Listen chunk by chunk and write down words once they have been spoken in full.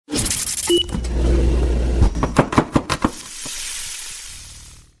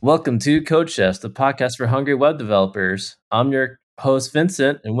Welcome to Code Chefs, the podcast for hungry web developers. I'm your host,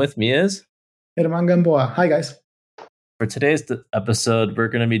 Vincent, and with me is Herman Gamboa. Hi, guys. For today's episode, we're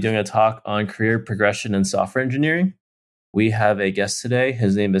going to be doing a talk on career progression in software engineering. We have a guest today.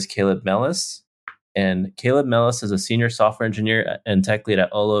 His name is Caleb Mellis. And Caleb Mellis is a senior software engineer and tech lead at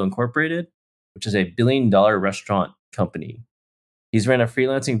Olo Incorporated, which is a billion-dollar restaurant company. He's ran a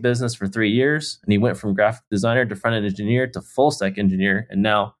freelancing business for 3 years, and he went from graphic designer to front-end engineer to full-stack engineer, and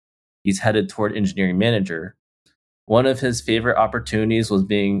now he's headed toward engineering manager. One of his favorite opportunities was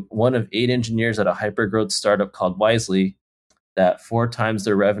being one of 8 engineers at a hyper-growth startup called Wisely that 4 times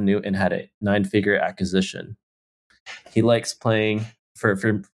their revenue and had a 9-figure acquisition. He likes playing, for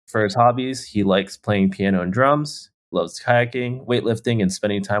his hobbies, he likes playing piano and drums, loves kayaking, weightlifting, and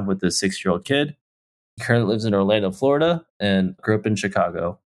spending time with his 6-year-old kid. He currently lives in Orlando, Florida, and grew up in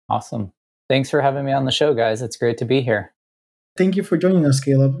Chicago. Awesome. Thanks for having me on the show, guys. It's great to be here. Thank you for joining us,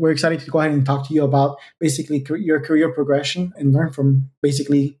 Caleb. We're excited to go ahead and talk to you about basically your career progression and learn from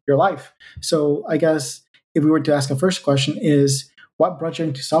basically your life. So I guess if we were to ask a first question is, what brought you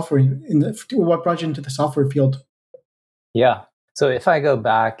into software, what brought you into the software field? Yeah. So if I go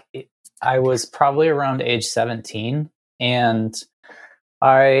back, I was probably around age 17, and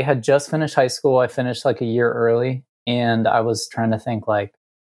I had just finished high school. I finished like a year early, and I was trying to think like,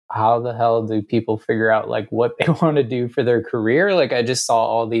 how the hell do people figure out like what they want to do for their career? Like I just saw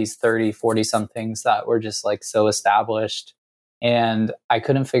all these 30, 40 somethings that were just like so established, and I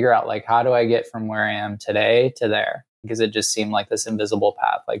couldn't figure out like, how do I get from where I am today to there? Because it just seemed like this invisible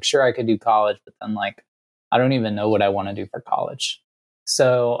path. Like, sure, I could do college, but then like, I don't even know what I want to do for college.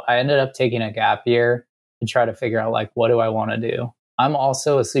 So I ended up taking a gap year to try to figure out like, what do I want to do? I'm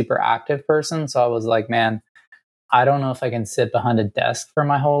also a super active person. So I was like, man, I don't know if I can sit behind a desk for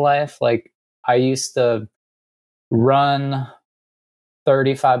my whole life. Like I used to run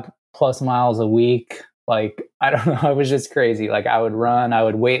 35 plus miles a week. Like, I don't know. I was just crazy. Like I would run, I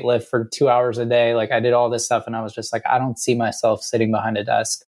would weight lift for 2 hours a day. Like I did all this stuff. And I was just like, I don't see myself sitting behind a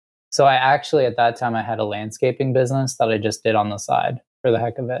desk. So I actually, at that time, I had a landscaping business that I just did on the side for the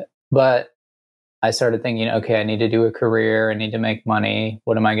heck of it. But I started thinking, okay, I need to do a career. I need to make money.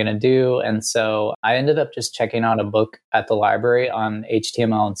 What am I going to do? And so I ended up just checking out a book at the library on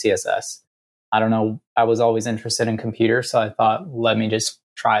HTML and CSS. I don't know. I was always interested in computers. So I thought, let me just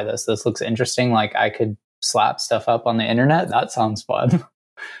try this. This looks interesting. Like I could slap stuff up on the internet. That sounds fun.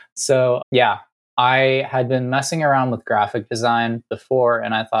 So yeah, I had been messing around with graphic design before,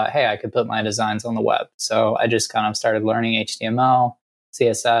 and I thought, hey, I could put my designs on the web. So I just kind of started learning HTML,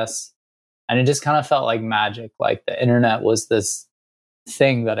 CSS, and it just kind of felt like magic. Like the internet was this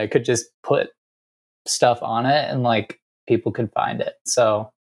thing that I could just put stuff on it and like people could find it.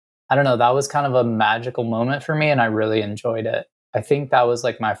 So I don't know, that was kind of a magical moment for me, and I really enjoyed it. I think that was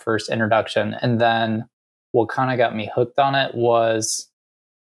like my first introduction. And then what kind of got me hooked on it was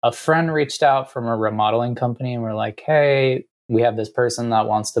a friend reached out from a remodeling company and we're like, hey, we have this person that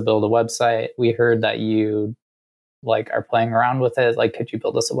wants to build a website. We heard that you like are playing around with it. Like, could you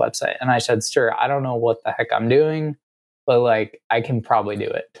build us a website? And I said, sure. I don't know what the heck I'm doing, but like, I can probably do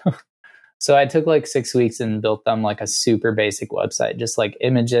it. So I took like 6 weeks and built them like a super basic website, just like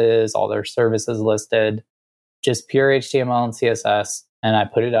images, all their services listed, just pure HTML and CSS. And I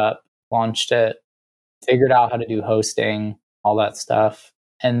put it up, launched it, figured out how to do hosting, all that stuff.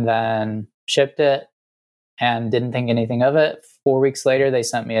 And then shipped it and didn't think anything of it. 4 weeks later, they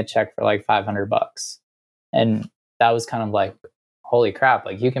sent me a check for like $500. And that was kind of like, holy crap,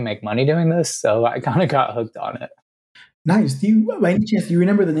 like you can make money doing this. So I kind of got hooked on it. Nice. By any chance, do you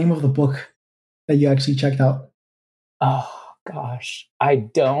remember the name of the book that you actually checked out? Oh gosh, I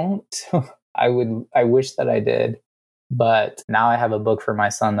don't. I wish that I did. But now I have a book for my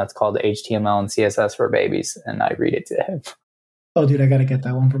son that's called HTML and CSS for Babies. And I read it to him. Oh, dude, I got to get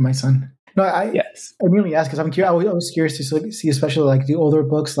that one for my son. No, Yes. I really asked because I'm curious. I was curious to see, especially like the older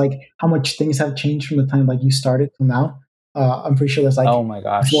books, like how much things have changed from the time like you started to now. I'm pretty sure that's like, oh my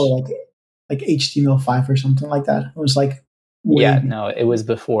gosh, before like HTML5 or something like that. It was like, no, it was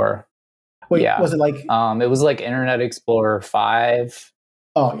before. Wait, yeah. Was it like? It was like Internet Explorer 5.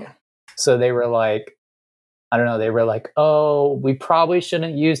 Oh yeah. So they were like, I don't know, they were like, oh, we probably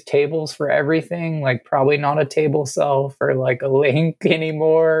shouldn't use tables for everything. Like probably not a table cell for like a link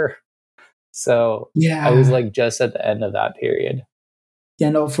anymore. So yeah, I was like just at the end of that period. Yeah,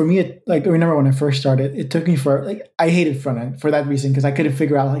 no, for me, I remember when I first started, it took me I hated front end for that reason, because I couldn't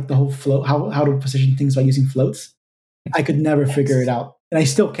figure out like the whole float, how to position things by using floats. I could never figure it out. And I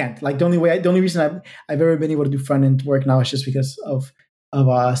still can't. Like the only reason I've ever been able to do front end work now is just because of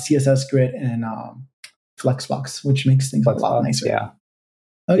CSS Grid and Flexbox, which makes things a lot nicer. Yeah.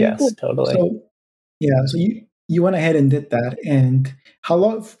 Okay, Yes, cool. totally. So yeah, so you went ahead and did that, and how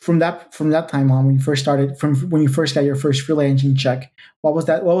long from that time on when you first started, from when you first got your first freelancing check? What was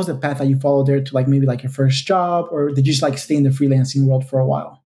that? What was the path that you followed there to like maybe like your first job, or did you just like stay in the freelancing world for a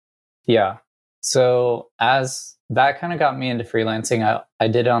while? Yeah. So as that kind of got me into freelancing, I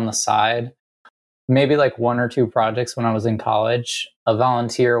did it on the side, maybe like one or two projects when I was in college, a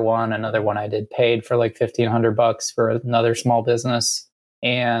volunteer one, another one I did paid for like $1,500 for another small business.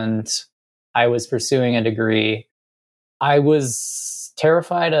 And I was pursuing a degree. I was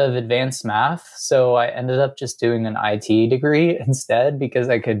terrified of advanced math. So I ended up just doing an IT degree instead because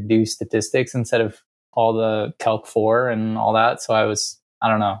I could do statistics instead of all the Calc 4 and all that. So I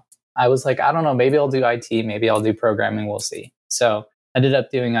don't know. I was like, I don't know, maybe I'll do IT, maybe I'll do programming, we'll see. So I ended up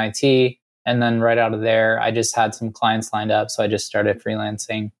doing IT. And then right out of there, I just had some clients lined up. So I just started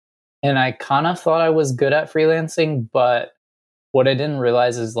freelancing. And I kind of thought I was good at freelancing, but what I didn't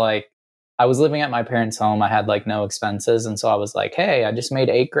realize is like, I was living at my parents' home. I had like no expenses. And so I was like, hey, I just made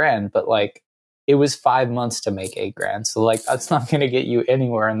 $8,000, but like it was 5 months to make $8,000. So like, that's not going to get you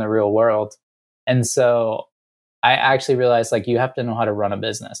anywhere in the real world. And so I actually realized like you have to know how to run a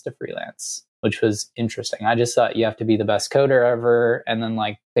business to freelance, which was interesting. I just thought you have to be the best coder ever. And then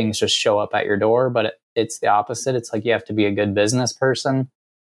like things just show up at your door, but it's the opposite. It's like you have to be a good business person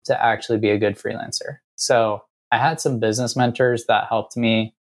to actually be a good freelancer. So I had some business mentors that helped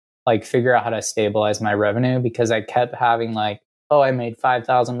me like figure out how to stabilize my revenue because I kept having like, oh, I made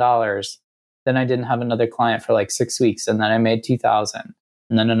 $5,000. Then I didn't have another client for like 6 weeks. And then I made 2,000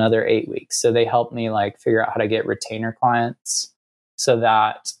 and then another 8 weeks. So they helped me like figure out how to get retainer clients so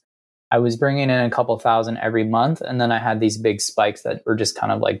that I was bringing in a couple thousand every month. And then I had these big spikes that were just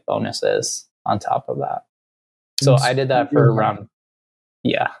kind of like bonuses on top of that. So I did that for around,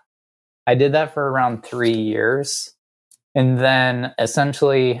 I did that for around 3 years. And then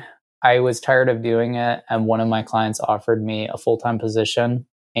essentially I was tired of doing it. And one of my clients offered me a full-time position.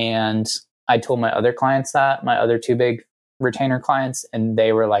 And I told my other clients that, my other two big retainer clients, and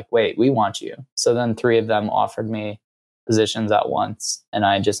they were like, wait, we want you. So then 3 of them offered me positions at once. And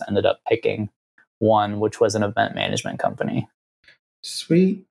I just ended up picking one, which was an event management company.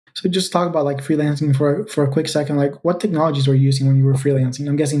 Sweet. So just talk about like freelancing for a quick second. Like what technologies were you using when you were freelancing?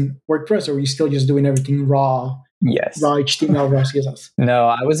 I'm guessing WordPress, or were you still just doing everything raw? Yes. Raw HTML, raw CSS? No,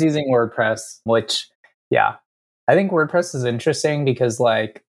 I was using WordPress, which, yeah, I think WordPress is interesting because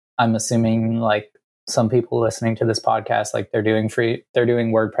like, I'm assuming like some people listening to this podcast, like they're doing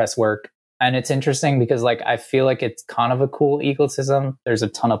WordPress work. And it's interesting because like, I feel like it's kind of a cool ecosystem. There's a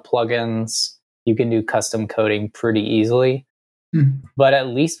ton of plugins. You can do custom coding pretty easily. But at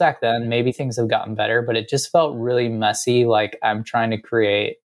least back then, maybe things have gotten better, but it just felt really messy. Like I'm trying to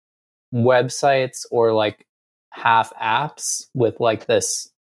create websites or like half apps with like this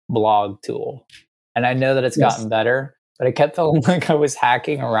blog tool. And I know that it's gotten better, but I kept feeling like I was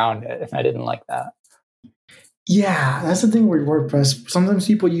hacking around it. And I didn't like that. Yeah, that's the thing with WordPress. Sometimes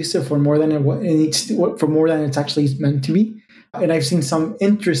people use it for more than it's actually meant to be. And I've seen some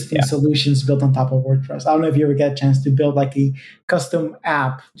interesting solutions built on top of WordPress. I don't know if you ever get a chance to build like a custom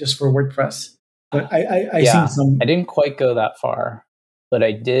app just for WordPress, but I've seen some. I didn't quite go that far, but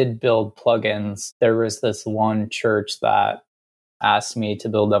I did build plugins. There was this one church that asked me to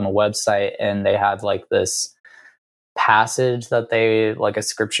build them a website, and they had like this passage like a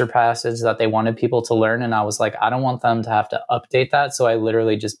scripture passage that they wanted people to learn. And I was like, I don't want them to have to update that. So I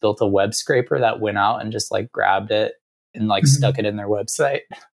literally just built a web scraper that went out and just like grabbed it and like stuck it in their website.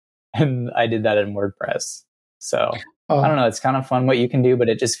 And I did that in WordPress. So I don't know. It's kind of fun what you can do, but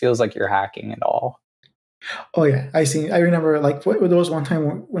it just feels like you're hacking it all. Oh yeah, I see. I remember like there was one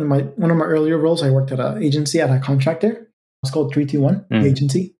time when one of my earlier roles, I worked at an agency, at a contractor. It's called 321, the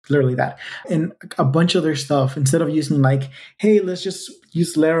agency, literally that. And a bunch of their stuff, instead of using like, hey, let's just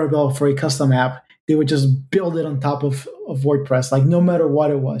use Laravel for a custom app, they would just build it on top of WordPress. Like no matter what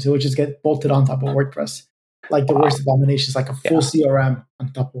it was, it would just get bolted on top of WordPress. Like the worst abominations, like a full CRM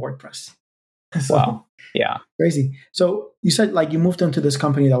on top of WordPress. So, wow. Yeah. Crazy. So you said like you moved into this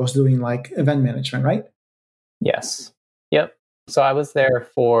company that was doing like event management, right? Yes. Yep. So I was there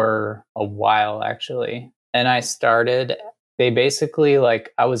for a while actually. And they basically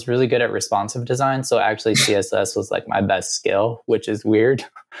like, I was really good at responsive design. So actually CSS was like my best skill, which is weird.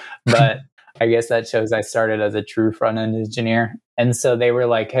 But I guess that shows I started as a true front-end engineer. And so they were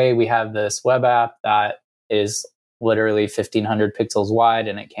like, hey, we have this web app that is literally 1,500 pixels wide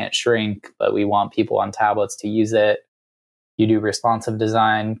and it can't shrink, but we want people on tablets to use it. You do responsive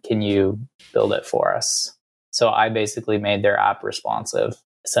design. Can you build it for us? So I basically made their app responsive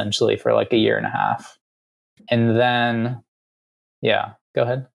essentially for like a year and a half. And then, Go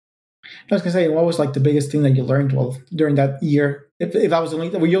ahead. I was gonna say, what was like the biggest thing that you learned during that year? If I was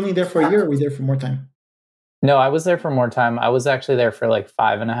were you only there for a year, or were you there for more time? No, I was there for more time. I was actually there for like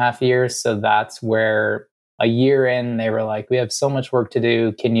 5.5 years. So that's where a year in, they were like, we have so much work to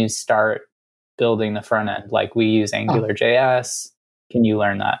do. Can you start building the front end? Like, we use AngularJS. Can you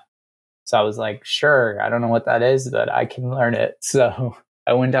learn that? So I was like, sure. I don't know what that is, but I can learn it. So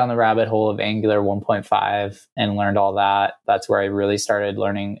I went down the rabbit hole of Angular 1.5 and learned all that. That's where I really started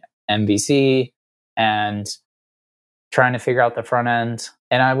learning MVC and trying to figure out the front end.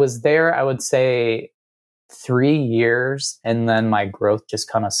 And I was there, I would say, 3 years, and then my growth just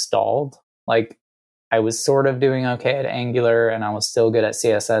kind of stalled. Like, I was sort of doing okay at Angular and I was still good at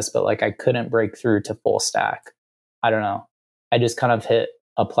CSS, but like I couldn't break through to full stack. I don't know. I just kind of hit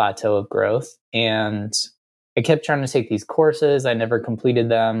a plateau of growth, and I kept trying to take these courses. I never completed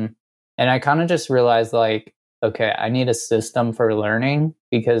them. And I kind of just realized, like, okay, I need a system for learning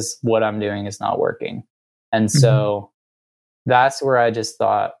because what I'm doing is not working. And so that's where I just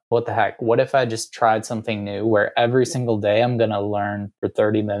thought, what the heck? What if I just tried something new where every single day I'm going to learn for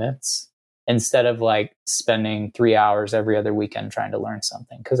 30 minutes instead of like spending 3 hours every other weekend trying to learn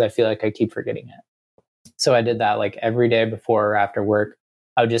something, because I feel like I keep forgetting it. So I did that like every day before or after work.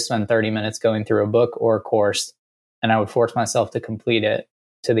 I would just spend 30 minutes going through a book or a course, and I would force myself to complete it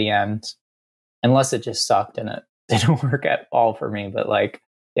to the end, unless it just sucked and it didn't work at all for me. But like,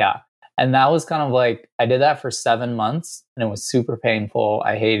 yeah. And that was kind of like, I did that for 7 months and it was super painful.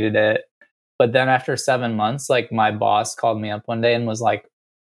 I hated it. But then after 7 months, like my boss called me up one day and was like,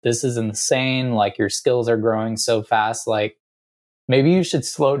 this is insane. Like, your skills are growing so fast. Like, maybe you should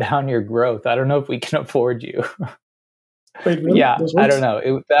slow down your growth. I don't know if we can afford you. Wait, really? Yeah, I don't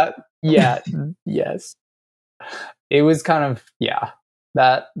know. Yes. It was kind of,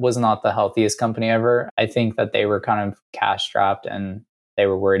 that was not the healthiest company ever. I think that they were kind of cash strapped and they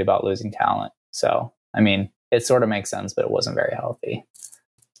were worried about losing talent. So, I mean, it sort of makes sense, but it wasn't very healthy.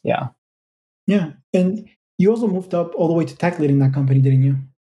 Yeah. Yeah. And you also moved up all the way to tech lead in that company, didn't you?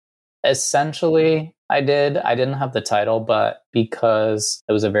 Essentially, I did. I didn't have the title, but because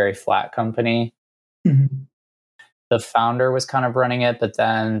it was a very flat company, the founder was kind of running it, but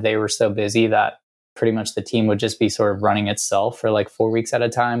then they were so busy that pretty much the team would just be sort of running itself for like 4 weeks at a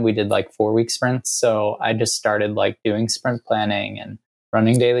time. We did like 4-week sprints. So I just started like doing sprint planning and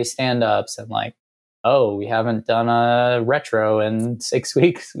running daily stand-ups and like, oh, we haven't done a retro in 6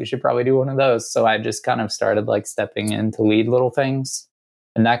 weeks. We should probably do one of those. So I just kind of started like stepping in to lead little things.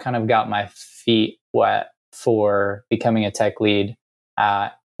 And that kind of got my feet wet for becoming a tech lead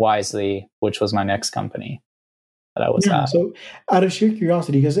at Wisely, which was my next company that I was at. So out of sheer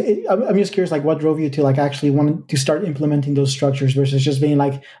curiosity, because I'm just curious, like what drove you to like actually want to start implementing those structures versus just being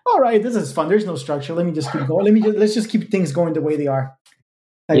like, all right, this is fun. There's no structure. Let me just keep going. Let's just keep things going the way they are.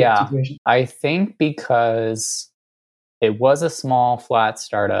 Yeah, I think because it was a small, flat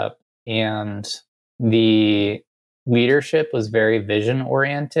startup and the leadership was very vision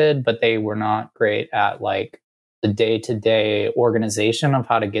oriented, but they were not great at like the day-to-day organization of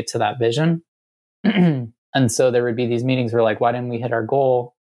how to get to that vision. And so there would be these meetings where like, why didn't we hit our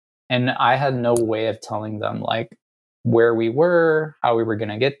goal? And I had no way of telling them like where we were, how we were going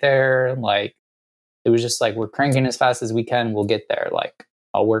to get there. Like, it was just like, we're cranking as fast as we can. We'll get there. Like,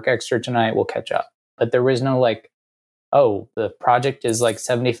 I'll work extra tonight. We'll catch up. But there was no like, oh, the project is like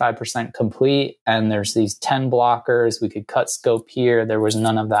 75% complete and there's these 10 blockers. We could cut scope here. There was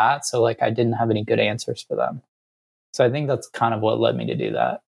none of that. So like, I didn't have any good answers for them. So I think that's kind of what led me to do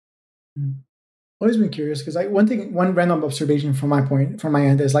that. Always been curious because one random observation from my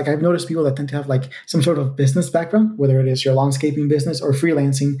end is like I've noticed people that tend to have like some sort of business background, whether it is your landscaping business or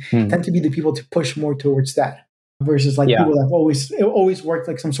freelancing, tend to be the people to push more towards that versus like people that have always worked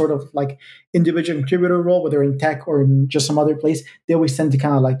like some sort of like individual contributor role, whether in tech or in just some other place. They always tend to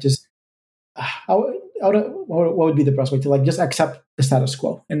kind of like just what would be the best way to like just accept the status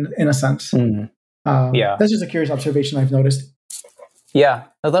quo in a sense. That's just a curious observation I've noticed. Yeah,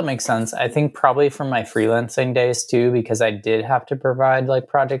 that makes sense. I think probably from my freelancing days too, because I did have to provide like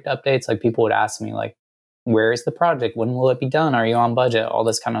project updates. Like people would ask me like, where is the project? When will it be done? Are you on budget? All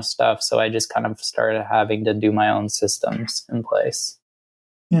this kind of stuff. So I just kind of started having to do my own systems in place.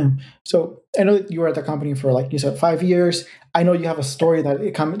 Yeah. So I know that you were at the company for like you said 5 years. I know you have a story that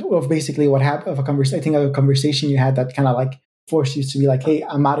it comes of basically what happened of a conversation you had that kind of like forced you to be like, hey,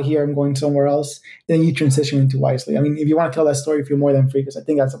 I'm out of here. I'm going somewhere else. Then you transition into Wisely. I mean, if you want to tell that story, feel more than free, because I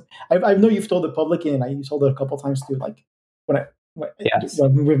think that's, I know you've told it publicly and you told it a couple of times too, like when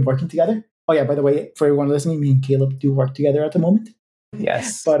we've been working together. Oh yeah, by the way, for everyone listening, me and Caleb do work together at the moment.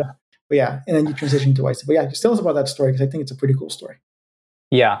 Yes. But yeah, and then you transition to Wisely. But yeah, just tell us about that story because I think it's a pretty cool story.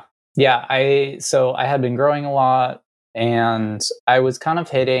 Yeah. Yeah. So I had been growing a lot, and I was kind of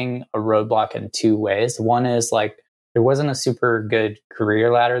hitting a roadblock in two ways. One is like, there wasn't a super good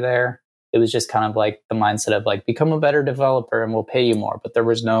career ladder there. It was just kind of like the mindset of like, become a better developer and we'll pay you more. But there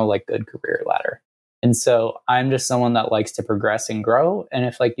was no like good career ladder. And so I'm just someone that likes to progress and grow. And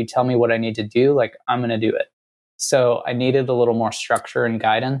if like you tell me what I need to do, like I'm going to do it. So I needed a little more structure and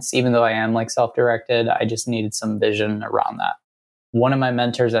guidance. Even though I am like self-directed, I just needed some vision around that. One of my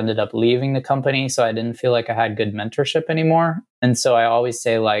mentors ended up leaving the company, so I didn't feel like I had good mentorship anymore. And so I always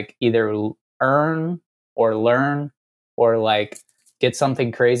say like either earn or learn or like get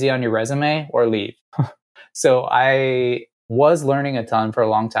something crazy on your resume or leave. So I was learning a ton for a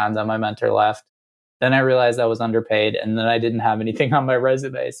long time. Then my mentor left. Then I realized I was underpaid, and then I didn't have anything on my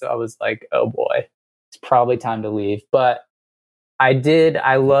resume. So I was like, oh boy, it's probably time to leave. But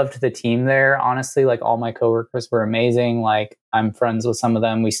I loved the team there. Honestly, like all my coworkers were amazing. Like I'm friends with some of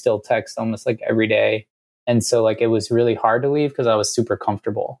them. We still text almost like every day. And so like it was really hard to leave because I was super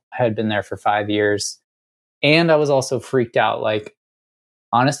comfortable. I had been there for 5 years. And I was also freaked out. Like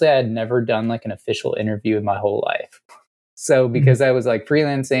honestly, I had never done like an official interview in my whole life. So because I was like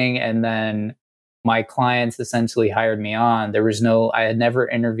freelancing, and then my clients essentially hired me on, I had never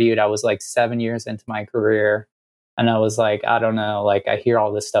interviewed. I was like 7 years into my career. And I was like, I don't know, like I hear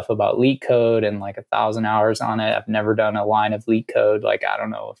all this stuff about LeetCode and like 1,000 hours on it. I've never done a line of LeetCode. Like, I don't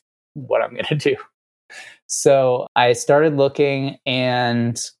know what I'm going to do. So I started looking,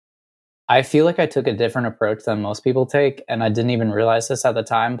 and I feel like I took a different approach than most people take. And I didn't even realize this at the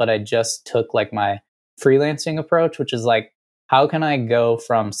time, but I just took like my freelancing approach, which is like, how can I go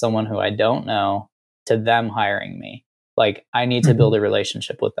from someone who I don't know to them hiring me? Like I need to build a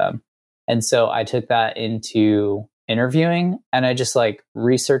relationship with them. And so I took that into interviewing, and I just like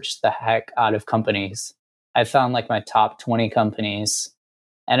researched the heck out of companies. I found like my top 20 companies,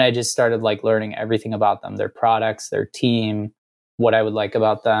 and I just started like learning everything about them, their products, their team, what I would like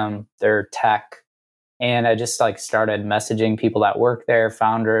about them, their tech. And I just like started messaging people that work there,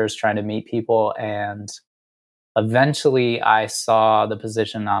 founders, trying to meet people. And eventually I saw the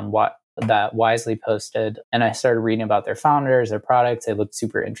position on that Wisely posted, and I started reading about their founders, their products. They looked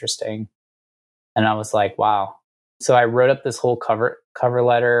super interesting. And I was like, wow. So I wrote up this whole cover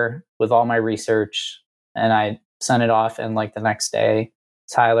letter with all my research, and I sent it off. And like the next day,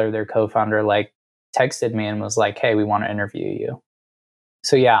 Tyler, their co-founder, like texted me and was like, hey, we want to interview you.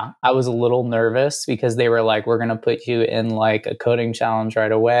 So yeah, I was a little nervous because they were like, we're going to put you in like a coding challenge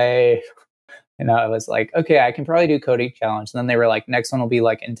right away. And I was like, okay, I can probably do coding challenge. And then they were like, next one will be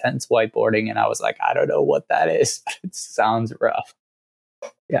like intense whiteboarding. And I was like, I don't know what that is. It sounds rough.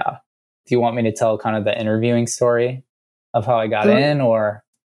 Yeah. Do you want me to tell kind of the interviewing story of how I got in, or?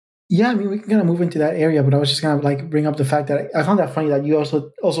 Yeah, I mean, we can kind of move into that area, but I was just kind of like bring up the fact that I found that funny that you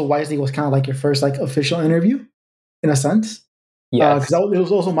also Wisely was kind of like your first like official interview in a sense. Yeah. Because it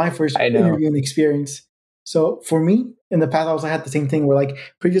was also my first interviewing experience. So for me, in the past, I had the same thing where like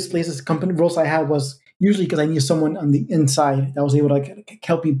previous places, company roles I had was usually because I knew someone on the inside that was able to like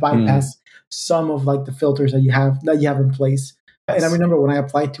help me bypass some of like the filters that you have in place. And I remember when I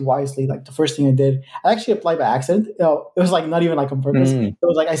applied to Wisely, like the first thing I did, I actually applied by accident. It was like not even like on purpose. It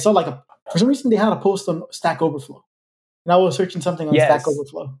was like I saw like for some reason they had a post on Stack Overflow, and I was searching something on Stack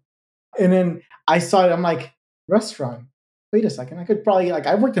Overflow, and then I saw it. I'm like, restaurant. Wait a second, I could probably like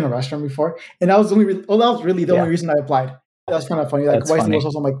I've worked in a restaurant before, and that was really the only reason I applied. That's kind of funny. Like Wisely was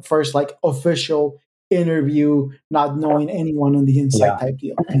also my first like official interview, not knowing anyone on the inside type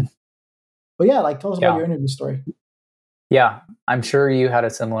deal. But yeah, like tell us about your interview story. Yeah, I'm sure you had a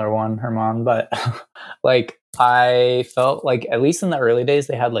similar one, Herman, but like I felt like at least in the early days,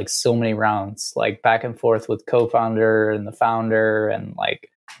 they had like so many rounds, like back and forth with co-founder and the founder and like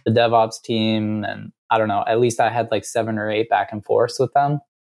the DevOps team. And I don't know, at least I had like 7 or 8 back and forths with them.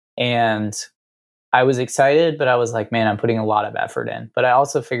 And I was excited, but I was like, man, I'm putting a lot of effort in. But I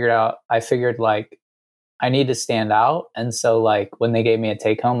also figured like I need to stand out. And so like when they gave me a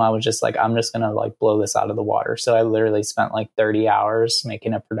take home, I was just like, I'm just going to like blow this out of the water. So I literally spent like 30 hours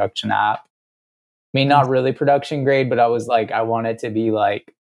making a production app. I mean, not really production grade, but I was like, I want it to be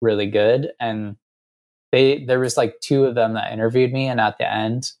like really good. And there was like 2 of them that interviewed me. And at the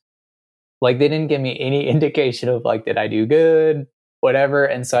end, like they didn't give me any indication of like, did I do good, whatever.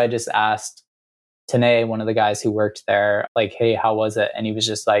 And so I just asked Tanay, one of the guys who worked there, like, hey, how was it? And he was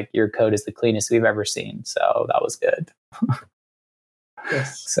just like, your code is the cleanest we've ever seen. So that was good.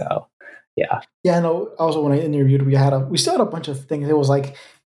 Yes. So, yeah. Yeah, no, also when I interviewed, we still had a bunch of things. It was like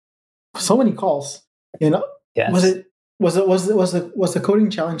so many calls, you know? Yes. Was the coding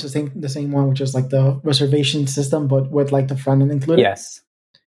challenge the same one, which is like the reservation system, but with like the front end included? Yes.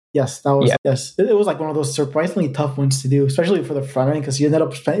 Yes, that was Yeah. yes. It was like one of those surprisingly tough ones to do, especially for the front end, because you ended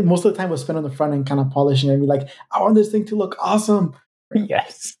up spending most of the time was spent on the front end, kind of polishing it and be like, I want this thing to look awesome.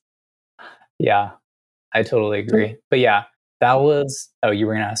 Yes. Yeah, I totally agree. But yeah, that was. Oh, you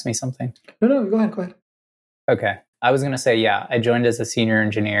were going to ask me something? No, go ahead, go ahead. Okay, I was going to say, yeah, I joined as a senior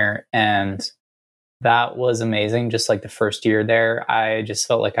engineer, and that was amazing. Just like the first year there, I just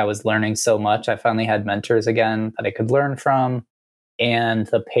felt like I was learning so much. I finally had mentors again that I could learn from, and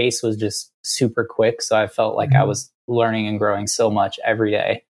the pace was just super quick. So I felt like I was learning and growing so much every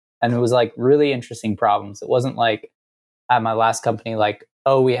day. And it was like really interesting problems. It wasn't like at my last company, like,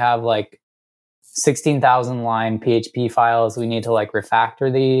 oh, we have like 16,000 line PHP files. We need to like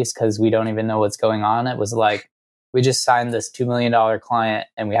refactor these because we don't even know what's going on. It was like, we just signed this $2 million client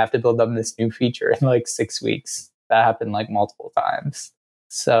and we have to build them this new feature in like 6 weeks. That happened like multiple times.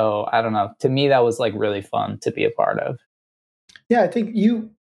 So I don't know. To me, that was like really fun to be a part of. Yeah, I think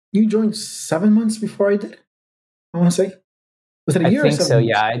you joined 7 months before I did. I want to say, was it a year? I think or 7 so. months?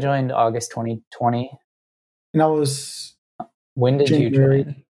 Yeah, I joined August 2020. And I was When did you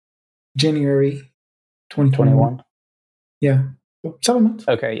join? January 2021. 21. Yeah, 7 months.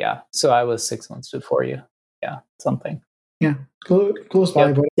 Okay, yeah. So I was 6 months before you. Yeah, something. Yeah, close by.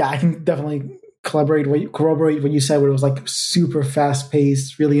 Yep. But yeah, I can definitely corroborate what you said. Where it was like super fast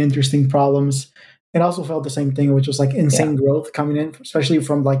paced, really interesting problems. And also felt the same thing, which was like insane growth coming in, especially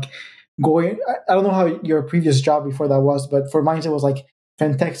from like going. I don't know how your previous job before that was, but for mine it was like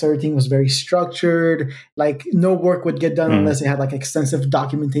Pentex. Everything was very structured. Like no work would get done unless they had like extensive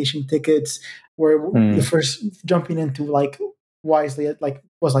documentation tickets. Where the first jumping into like Wisely, it like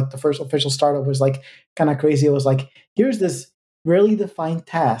was like the first official startup was like kind of crazy. It was like, here's this rarely defined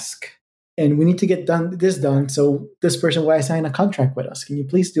task and we need to get this done. So this person will sign a contract with us. Can you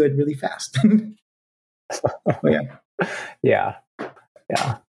please do it really fast? Yeah.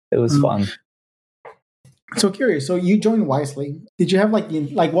 It was fun. So curious. So you joined Wisely. Did you have like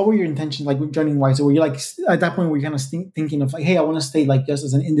what were your intentions like with joining Wisely? Were you like at that point were you kind of thinking of like, hey, I want to stay like just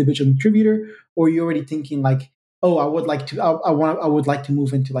as an individual contributor, or were you already thinking like, oh, I would like to I would like to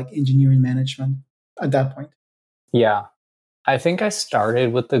move into like engineering management at that point? Yeah. I think I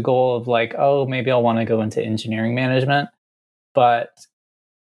started with the goal of like, oh, maybe I'll want to go into engineering management. But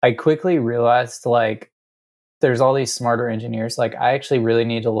I quickly realized like there's all these smarter engineers. Like I actually really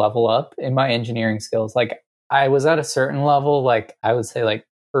need to level up in my engineering skills. Like I was at a certain level, like I would say like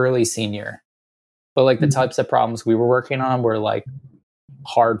early senior, but like the types of problems we were working on were like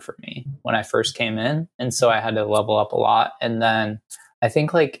hard for me when I first came in. And so I had to level up a lot. And then I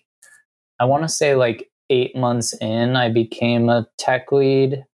think like, I want to say like 8 months in, I became a tech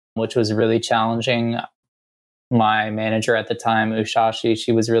lead, which was really challenging. My manager at the time, Ushashi,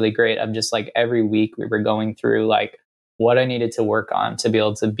 she was really great. I'm just like every week we were going through like what I needed to work on to be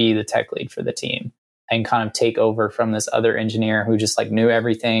able to be the tech lead for the team and kind of take over from this other engineer who just like knew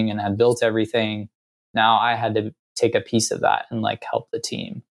everything and had built everything. Now I had to take a piece of that and like help the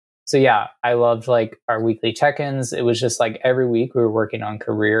team. So yeah, I loved like our weekly check-ins. It was just like every week we were working on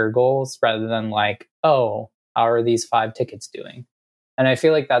career goals rather than like, oh, how are these 5 tickets doing? And I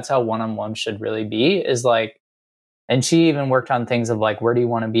feel like that's how one-on-one should really be is like, and she even worked on things of like, where do you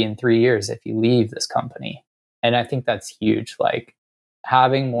want to be in 3 years if you leave this company? And I think that's huge. Like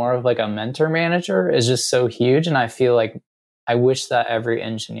having more of like a mentor manager is just so huge. And I feel like I wish that every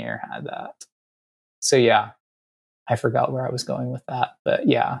engineer had that. So yeah, I forgot where I was going with that, but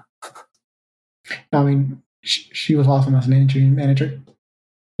yeah. I mean, she was awesome as an engineering manager.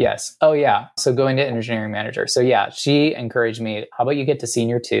 Yes. Oh yeah. So going to engineering manager. So yeah, she encouraged me, how about you get to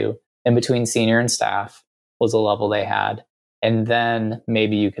senior 2? In between senior and staff was a level they had. And then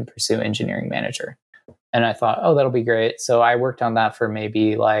maybe you can pursue engineering manager. And I thought, oh, that'll be great. So I worked on that for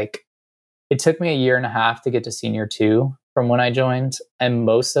maybe like, it took me 1.5 years to get to senior 2 from when I joined. And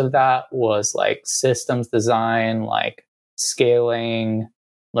most of that was like systems design, like scaling,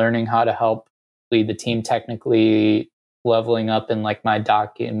 learning how to help lead the team technically, leveling up in like my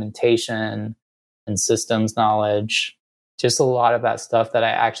documentation and systems knowledge. Just a lot of that stuff that I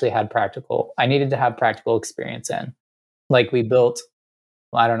actually had I needed to have practical experience in. Like we built,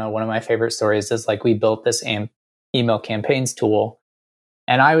 I don't know, one of my favorite stories is like we built this email campaigns tool.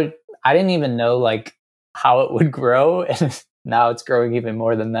 And I didn't even know like how it would grow. And now it's growing even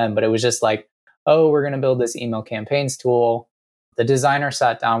more than then. But it was just like, oh, we're going to build this email campaigns tool. The designer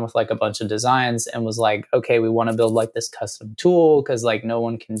sat down with like a bunch of designs and was like, okay, we want to build like this custom tool because like no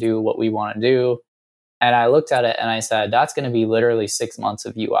one can do what we want to do. And I looked at it and I said, that's going to be literally 6 months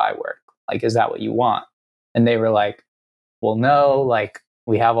of UI work. Like, is that what you want? And they were like, well, no, like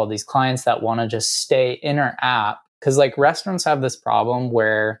we have all these clients that want to just stay in our app Because like restaurants have this problem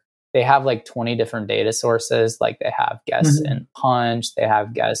where they have like 20 different data sources. Like they have guests in Punch, they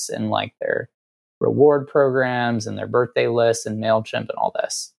have guests in like their reward programs and their birthday lists and MailChimp and all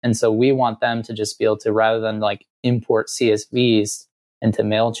this. And so we want them to just be able to, rather than like import CSVs into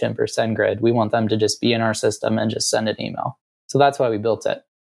MailChimp or SendGrid, we want them to just be in our system and just send an email. So that's why we built it.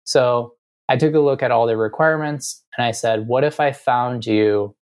 So I took a look at all the requirements and I said, what if I found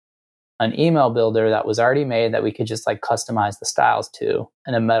you an email builder that was already made that we could just like customize the styles to,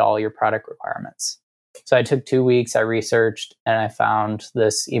 and it met all your product requirements? So I took 2 weeks, I researched, and I found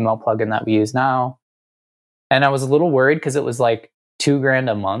this email plugin that we use now. And I was a little worried because it was like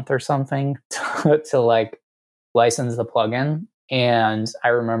 $2,000 a month or something to like license the plugin. And I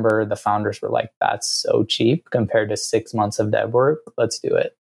remember the founders were like, that's so cheap compared to 6 months of dev work. Let's do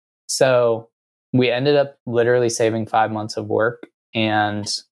it. So we ended up literally saving 5 months of work, and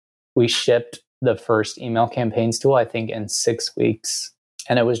we shipped the first email campaigns tool, I think, in 6 weeks.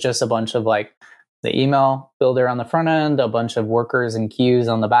 And it was just a bunch of like the email builder on the front end, a bunch of workers and queues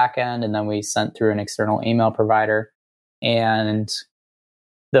on the back end, and then we sent through an external email provider. And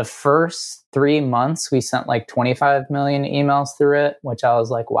the first 3 months, we sent like 25 million emails through it, which I was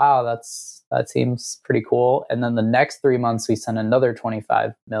like, wow, that seems pretty cool. And then the next 3 months, we sent another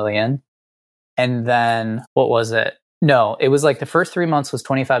 25 million. And then what was it? No, it was like the first 3 months was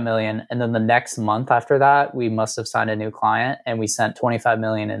 25 million. And then the next month after that, we must have signed a new client and we sent 25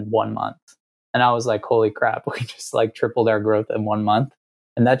 million in 1 month. And I was like, holy crap, we just like tripled our growth in 1 month.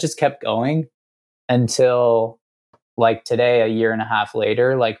 And that just kept going until like today, a year and a half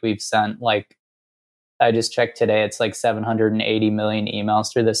later, like we've sent like, I just checked today, it's like 780 million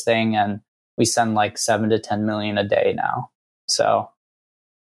emails through this thing. And we send like 7 to 10 million a day now. So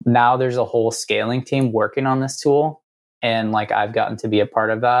now there's a whole scaling team working on this tool. And like I've gotten to be a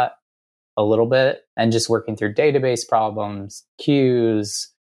part of that a little bit, and just working through database problems, queues,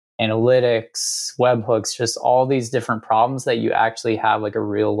 analytics, webhooks, just all these different problems that you actually have like a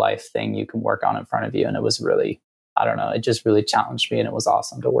real life thing you can work on in front of you. And it was really, I don't know, it just really challenged me, and it was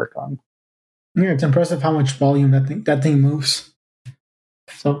awesome to work on. Yeah, it's impressive how much volume that thing moves.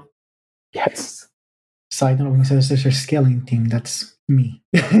 So yes. Side note, when you said there's a scaling team, that's me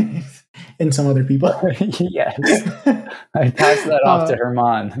and some other people. Yes. I passed that off to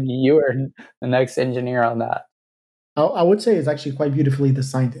Herman. You are the next engineer on that. I would say it's actually quite beautifully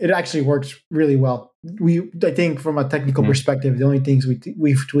designed. It actually works really well. I think from a technical perspective, the only things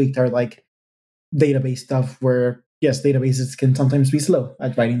we've tweaked are like database stuff where, yes, databases can sometimes be slow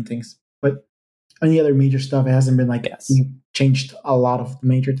at writing things. But any other major stuff, it hasn't been like we changed a lot of the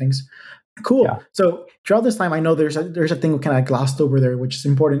major things. Cool. Yeah. So throughout this time, I know there's a thing we kind of glossed over there, which is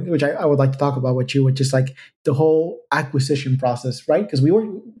important, which I would like to talk about with you, which is like the whole acquisition process, right? Because we were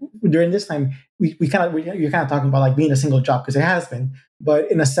during this time, you're kind of talking about like being a single job, because it has been,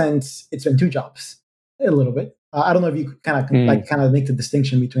 but in a sense, it's been two jobs a little bit. I don't know if you kind of make the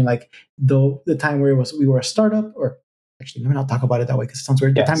distinction between like the time where we were a startup, or actually, let me not talk about it that way because it sounds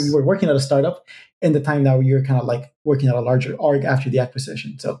weird. Yes. The time you were working at a startup and the time that you're kind of like working at a larger org after the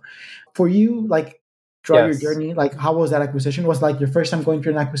acquisition. So for you, like throughout your journey, like how was that acquisition? Was it like your first time going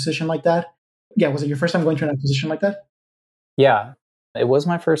through an acquisition like that? Yeah, was it your first time going through an acquisition like that? Yeah, it was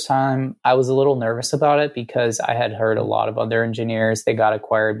my first time. I was a little nervous about it because I had heard a lot of other engineers, they got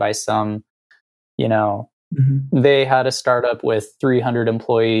acquired by some, they had a startup with 300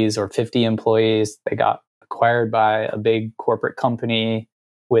 employees or 50 employees. They got acquired by a big corporate company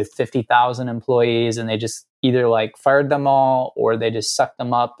with 50,000 employees, and they just either like fired them all or they just sucked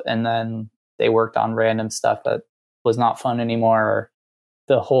them up, and then they worked on random stuff that was not fun anymore. Or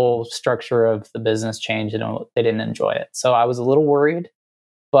the whole structure of the business changed and they didn't enjoy it. So I was a little worried,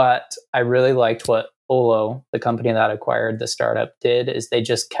 but I really liked what Olo, the company that acquired the startup, did. Is they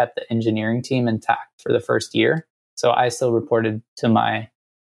just kept the engineering team intact for the first year. So I still reported to my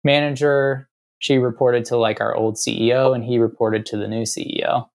manager. She reported to like our old CEO, and he reported to the new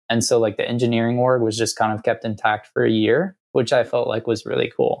CEO. And so like the engineering org was just kind of kept intact for a year, which I felt like was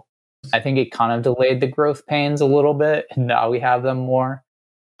really cool. I think it kind of delayed the growth pains a little bit, and now we have them more.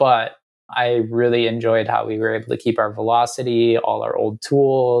 But I really enjoyed how we were able to keep our velocity, all our old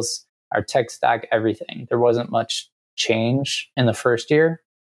tools, our tech stack, everything. There wasn't much change in the first year.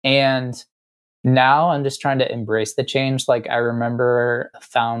 And now I'm just trying to embrace the change. Like I remember the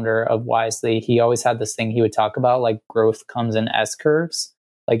founder of Wisely, he always had this thing he would talk about, like growth comes in S curves.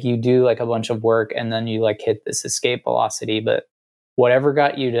 Like you do like a bunch of work and then you like hit this escape velocity, but whatever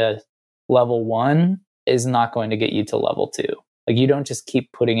got you to level 1 is not going to get you to level 2. Like you don't just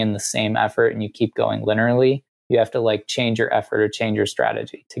keep putting in the same effort and you keep going linearly. You have to like change your effort or change your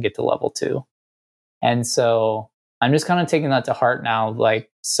strategy to get to level 2. And so I'm just kind of taking that to heart now. Like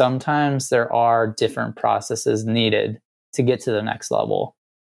sometimes there are different processes needed to get to the next level.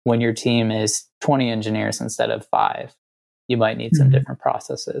 When your team is 20 engineers instead of 5, you might need some different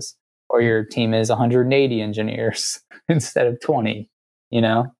processes. Or your team is 180 engineers instead of 20, you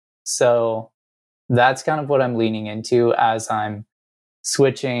know? So that's kind of what I'm leaning into as I'm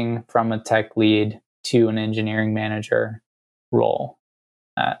switching from a tech lead to an engineering manager role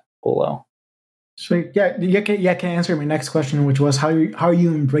at Olo. So yeah, you can answer my next question, which was how are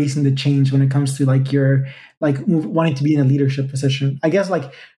you embracing the change when it comes to like your wanting to be in a leadership position? I guess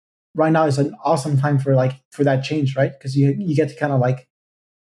like right now is an awesome time for that change, right? Because you get to kind of like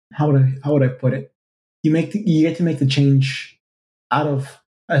how would I put it? You get to make the change out of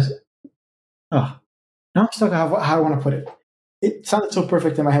as now I'm stuck how I want to put it. It sounded so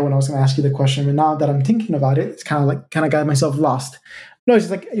perfect in my head when I was going to ask you the question, but now that I'm thinking about it, it's kind of got myself lost. No, it's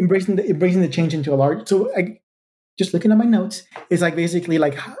just like embracing the change into a large. So just looking at my notes, it's like basically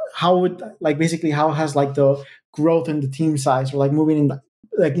like how has like the growth in the team size or like moving in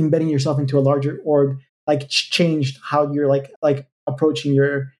like embedding yourself into a larger org like changed how you're like approaching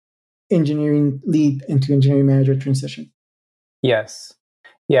your engineering lead into engineering manager transition. Yes.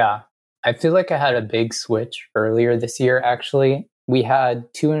 Yeah. I feel like I had a big switch earlier this year, actually. We had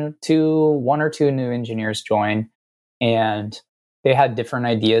one or two new engineers join, and they had different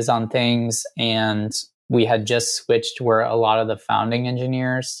ideas on things. And we had just switched where a lot of the founding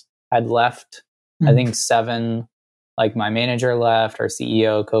engineers had left. I think 7, like my manager left, our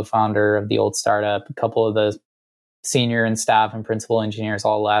CEO, co-founder of the old startup, a couple of the senior and staff and principal engineers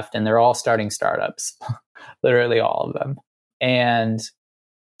all left, and they're all starting startups, literally all of them. And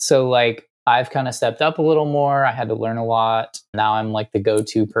so like I've kind of stepped up a little more. I had to learn a lot. Now I'm like the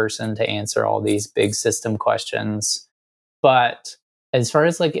go-to person to answer all these big system questions. But as far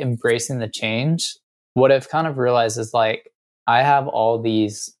as like embracing the change, what I've kind of realized is like I have all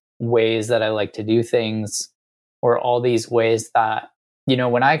these ways that I like to do things, or all these ways that, you know,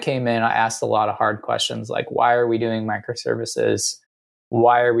 when I came in, I asked a lot of hard questions like, why are we doing microservices?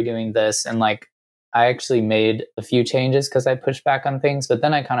 Why are we doing this? And like, I actually made a few changes because I pushed back on things, but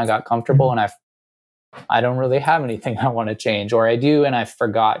then I kind of got comfortable and I don't really have anything I want to change, or I do and I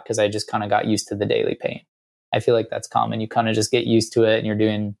forgot because I just kind of got used to the daily pain. I feel like that's common. You kind of just get used to it and you're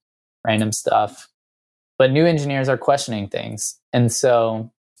doing random stuff. But new engineers are questioning things. And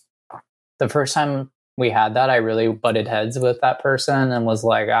so the first time we had that, I really butted heads with that person and was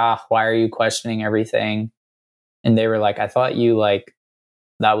like, why are you questioning everything? And they were like, I thought you like,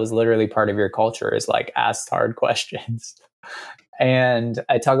 that was literally part of your culture, is like ask hard questions. And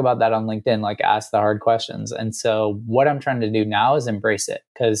I talk about that on LinkedIn, like ask the hard questions. And so what I'm trying to do now is embrace it,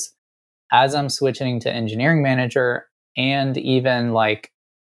 because as I'm switching to engineering manager, and even like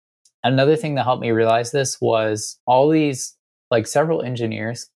another thing that helped me realize this was all these, like several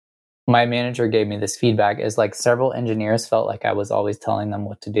engineers, my manager gave me this feedback, is like several engineers felt like I was always telling them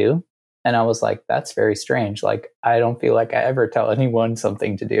what to do. And I was like, that's very strange. Like, I don't feel like I ever tell anyone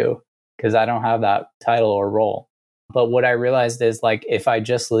something to do because I don't have that title or role. But what I realized is like, if I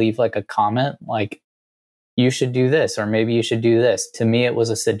just leave like a comment, like, you should do this, or maybe you should do this. To me, it was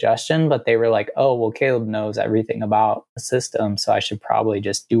a suggestion, but they were like, oh, well, Caleb knows everything about the system, so I should probably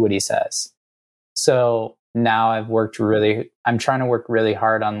just do what he says. So now I'm trying to work really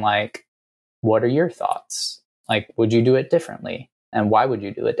hard on like, what are your thoughts? Like, would you do it differently? And why would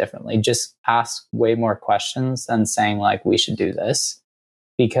you do it differently? Just ask way more questions than saying like, we should do this.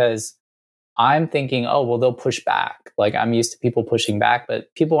 Because I'm thinking, oh, well, they'll push back. Like I'm used to people pushing back, but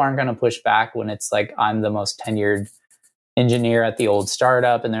people aren't going to push back when it's like, I'm the most tenured engineer at the old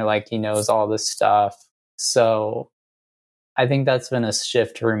startup. And they're like, he knows all this stuff. So I think that's been a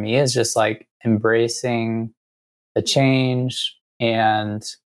shift for me, is just like embracing the change and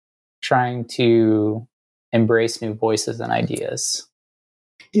trying to embrace new voices and ideas.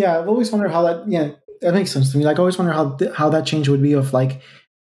 Yeah, I've always wondered how that makes sense to me. Like, I always wonder how that change would be of like,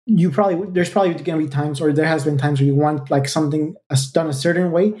 there's probably going to be times, or there has been times where you want like something done a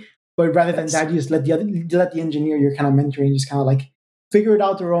certain way, but rather than that, you just let the engineer you're kind of mentoring just kind of like figure it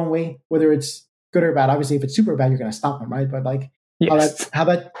out their own way, whether it's good or bad. Obviously, if it's super bad, you're going to stop them, right? But like how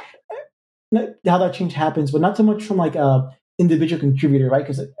that change happens, but not so much from like a individual contributor, right?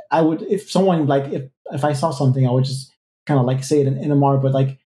 Because I would, if someone like if I saw something, I would just kind of like say it in NMR. But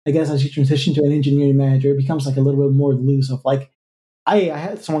like I guess as you transition to an engineering manager, it becomes like a little bit more loose of like I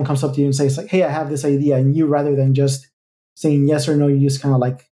had someone comes up to you and says like, hey, I have this idea, and you, rather than just saying yes or no, you just kind of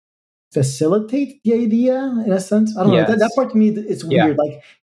like facilitate the idea in a sense. I don't know. That part to me, it's weird. Like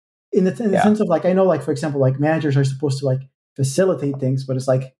in the sense of like, I know like, for example, like managers are supposed to like facilitate things, but it's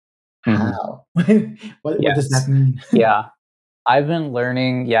like How? What does that mean? Yeah. I've been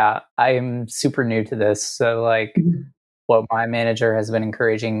learning. Yeah. I'm super new to this. So, like, what my manager has been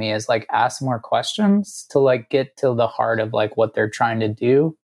encouraging me is like ask more questions to like get to the heart of like what they're trying to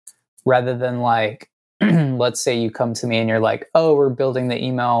do, rather than like, let's say you come to me and you're like, oh, we're building the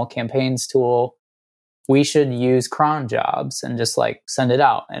email campaigns tool. We should use cron jobs and just like send it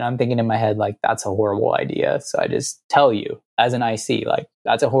out. And I'm thinking in my head, like, that's a horrible idea. So I just tell you as an IC, like,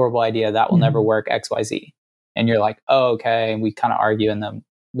 that's a horrible idea. That will never work, XYZ. And you're like, oh, okay. And we kind of argue and then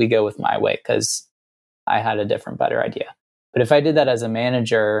we go with my way because I had a different, better idea. But if I did that as a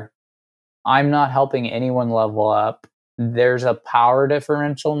manager, I'm not helping anyone level up. There's a power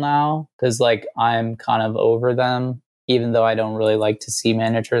differential now because like I'm kind of over them, even though I don't really like to see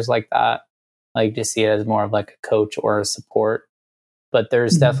managers like that. I like to see it as more of like a coach or a support. But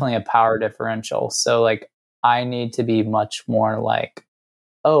there's definitely a power differential. So like I need to be much more like,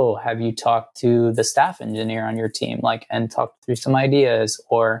 oh, have you talked to the staff engineer on your team, like, and talked through some ideas?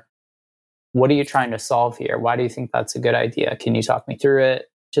 Or what are you trying to solve here? Why do you think that's a good idea? Can you talk me through it?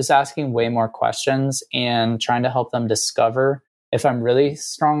 Just asking way more questions and trying to help them discover if I'm really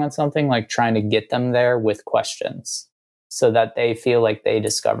strong on something, like trying to get them there with questions so that they feel like they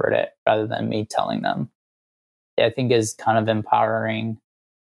discovered it rather than me telling them. I think is kind of empowering.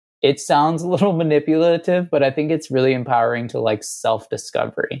 It sounds a little manipulative, but I think it's really empowering to like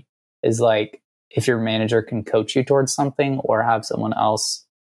self-discovery is like if your manager can coach you towards something or have someone else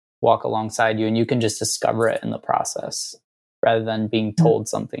walk alongside you and you can just discover it in the process rather than being told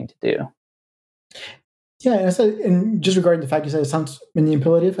something to do. Yeah, and just regarding the fact you said it sounds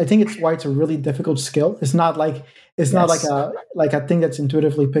manipulative, I think it's why it's a really difficult skill. It's not like not like a thing that's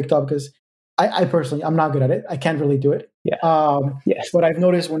intuitively picked up because I personally I'm not good at it. I can't really do it. Yeah. But I've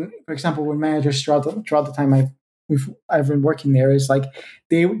noticed when, for example, when managers throughout the time I've been working there, is like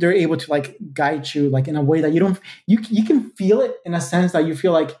they're able to like guide you like in a way that you can feel it in a sense that you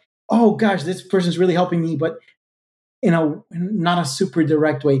feel like, oh gosh, this person's really helping me, but in a not a super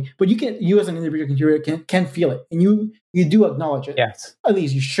direct way. But you as an individual contributor can feel it, and you do acknowledge it. Yes. At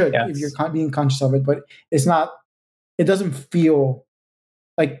least you should if you're being conscious of it. But it's not. It doesn't feel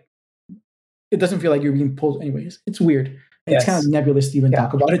like you're being pulled. Anyways, it's weird. It's kind of nebulous to even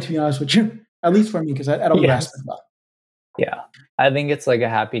talk about it. To be honest with you, at least for me, because I don't grasp it. Yeah, I think it's like a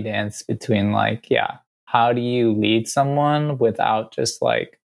happy dance between like, how do you lead someone without just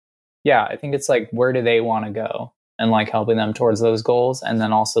like, I think it's like, where do they want to go? And like helping them towards those goals. And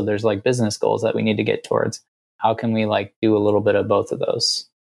then also there's like business goals that we need to get towards. How can we like do a little bit of both of those?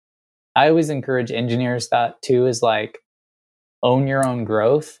 I always encourage engineers that too, is like own your own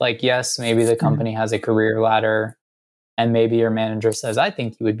growth. Like, yes, maybe the company has a career ladder and maybe your manager says, I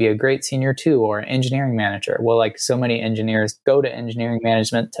think you would be a great senior 2 or engineering manager. Well, like so many engineers go to engineering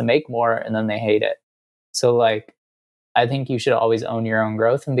management to make more and then they hate it. So like, I think you should always own your own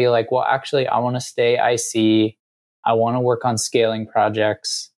growth and be like, well, actually, I want to stay IC. I want to work on scaling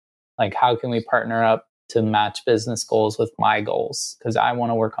projects. Like, how can we partner up to match business goals with my goals? Because I want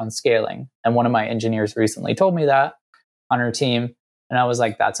to work on scaling. And one of my engineers recently told me that on her team. And I was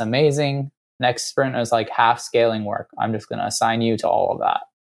like, that's amazing. Next sprint is like half scaling work. I'm just going to assign you to all of that.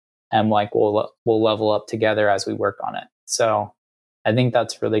 And like, we'll level up together as we work on it. So I think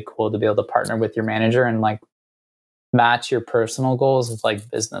that's really cool to be able to partner with your manager and like match your personal goals with like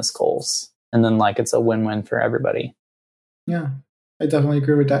business goals. And then like it's a win-win for everybody. Yeah, I definitely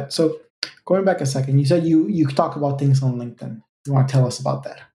agree with that. So going back a second, you said you talk about things on LinkedIn. You want to tell us about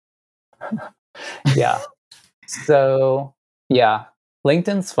that? Yeah. So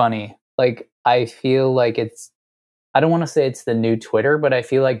LinkedIn's funny. Like I feel like I don't want to say it's the new Twitter, but I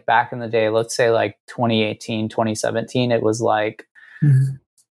feel like back in the day, let's say like 2018, 2017, it was like,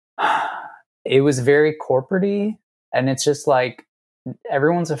 it was very corporate-y. And it's just like,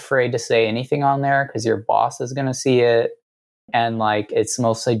 everyone's afraid to say anything on there because your boss is going to see it. And like, it's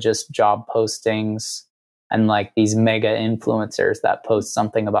mostly just job postings and like these mega influencers that post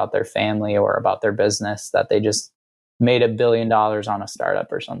something about their family or about their business that they just made $1 billion on a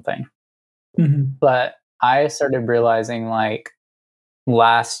startup or something. But I started realizing like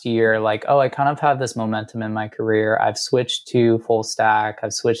last year, like, oh, I kind of have this momentum in my career. I've switched to full stack.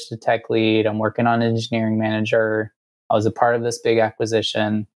 I've switched to tech lead. I'm working on engineering manager. I was a part of this big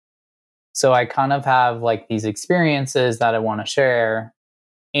acquisition. So I kind of have like these experiences that I want to share.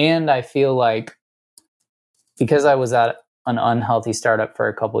 And I feel like because I was at an unhealthy startup for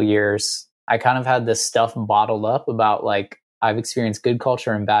a couple of years, I kind of had this stuff bottled up about like, I've experienced good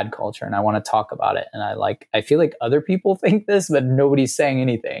culture and bad culture and I want to talk about it. And I feel like other people think this, but nobody's saying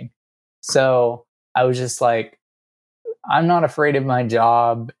anything. So I was just like, I'm not afraid of my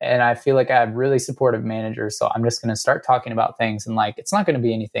job, and I feel like I have really supportive managers. So I'm just going to start talking about things, and like, it's not going to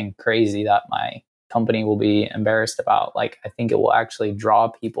be anything crazy that my company will be embarrassed about. Like, I think it will actually draw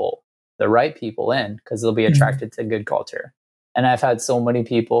people, the right people in, because they'll be attracted to good culture. And I've had so many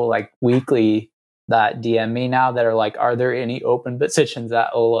people like weekly that DM me now that are like, are there any open positions at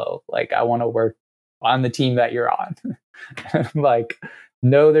Olo? Like, I want to work on the team that you're on. Like,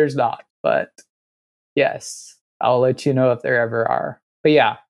 no, there's not. But yes, I'll let you know if there ever are. But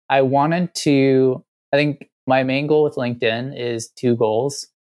yeah, I think my main goal with LinkedIn is 2 goals.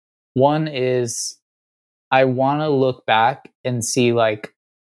 One is I want to look back and see like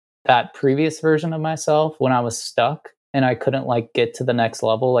that previous version of myself when I was stuck and I couldn't like get to the next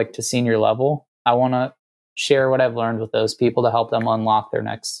level, like to senior level. I want to share what I've learned with those people to help them unlock their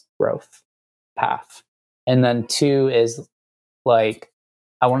next growth path. And then 2 is like,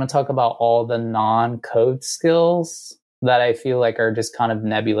 I want to talk about all the non-code skills that I feel like are just kind of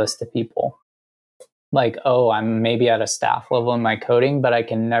nebulous to people. Like, oh, I'm maybe at a staff level in my coding, but I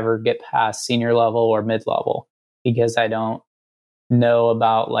can never get past senior level or mid-level because I don't know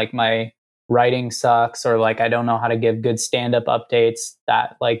about like my writing sucks, or like I don't know how to give good stand-up updates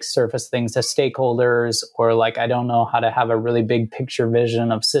that like surface things to stakeholders, or like I don't know how to have a really big picture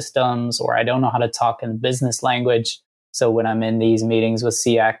vision of systems, or I don't know how to talk in business language. So when I'm in these meetings with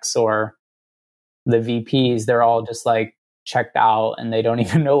CX or the VPs, they're all just like checked out and they don't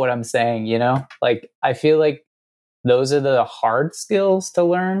even know what I'm saying, you know? Like, I feel like those are the hard skills to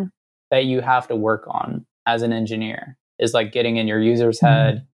learn that you have to work on as an engineer, is like getting in your user's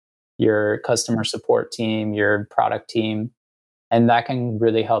head, your customer support team, your product team. And that can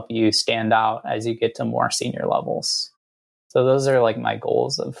really help you stand out as you get to more senior levels. So those are like my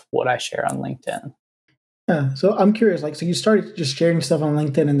goals of what I share on LinkedIn. Yeah. So I'm curious, like, so you started just sharing stuff on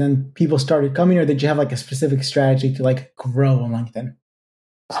LinkedIn and then people started coming, or did you have like a specific strategy to like grow on LinkedIn?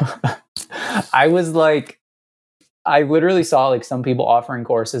 I literally saw like some people offering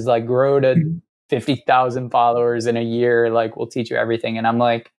courses like grow to 50,000 followers in a year, like we'll teach you everything. And I'm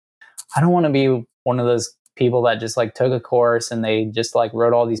like, I don't want to be one of those people that just like took a course and they just like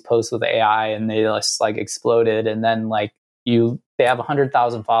wrote all these posts with AI and they just like exploded. And then like they have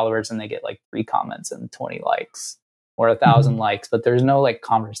 100,000 followers and they get like 3 comments and 20 likes or 1,000 likes, but there's no like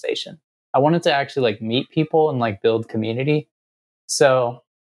conversation. I wanted to actually like meet people and like build community. So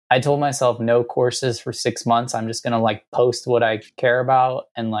I told myself no courses for 6 months. I'm just going to like post what I care about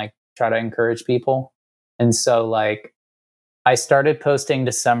and like try to encourage people. And so like I started posting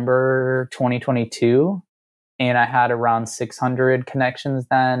December 2022 and I had around 600 connections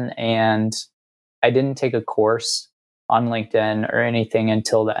then. And I didn't take a course on LinkedIn or anything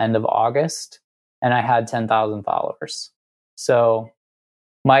until the end of August. And I had 10,000 followers. So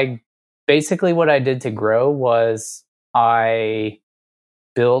basically what I did to grow was I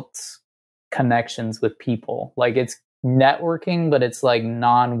built connections with people. Like, it's networking, but it's like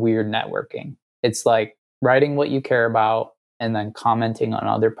non-weird networking. It's like writing what you care about and then commenting on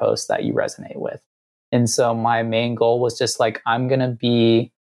other posts that you resonate with. And so my main goal was just like,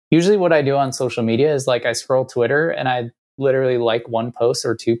 usually what I do on social media is like I scroll Twitter and I literally like 1 post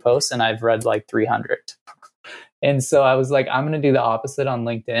or 2 posts and I've read like 300. And so I was like, I'm going to do the opposite on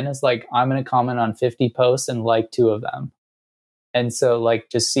LinkedIn. It's like, I'm going to comment on 50 posts and like 2 of them. And so like,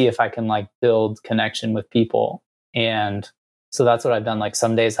 just see if I can like build connection with people. And so that's what I've done. Like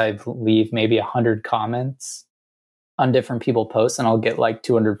some days I leave maybe 100 comments on different people posts and I'll get like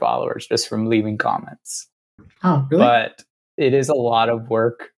 200 followers just from leaving comments. Oh, really? But it is a lot of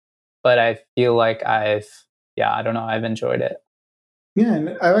work, but I feel like I've enjoyed it. Yeah,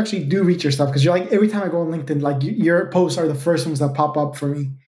 and I actually do read your stuff because you're like, every time I go on LinkedIn, like your posts are the first ones that pop up for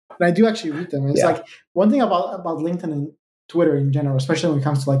me. And I do actually read them. And it's like one thing about LinkedIn and Twitter in general, especially when it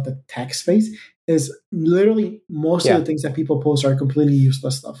comes to like the tech space, is literally most of the things that people post are completely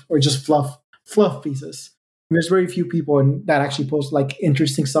useless stuff or just fluff pieces. And there's very few people that actually post like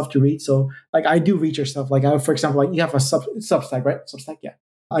interesting stuff to read. So like I do read your stuff. Like for example, like you have a Substack, right? Substack, yeah.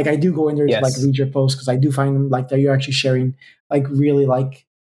 Like I do go in there to like read your posts because I do find them like that you're actually sharing like really like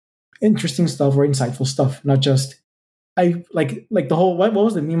interesting stuff or insightful stuff, not just I like the whole what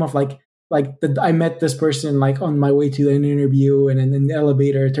was the meme of I met this person like on my way to an interview and then in the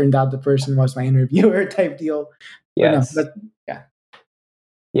elevator it turned out the person was my interviewer type deal. Yes. But yeah.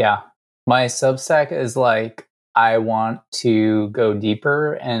 Yeah. My Substack is like, I want to go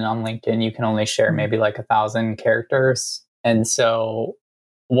deeper, and on LinkedIn you can only share maybe like 1,000 characters. And so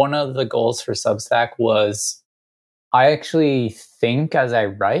one of the goals for Substack was I actually think as I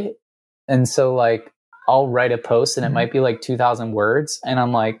write. And so like I'll write a post and it might be like 2,000 words. And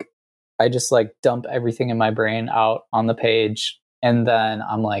I'm like, I just like dump everything in my brain out on the page. And then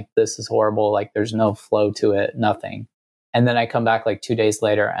I'm like, this is horrible. Like there's no flow to it, nothing. And then I come back like 2 days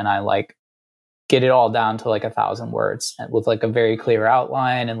later and I like get it all down to like 1,000 words with like a very clear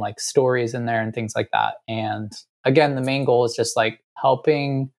outline and like stories in there and things like that. And again, the main goal is just like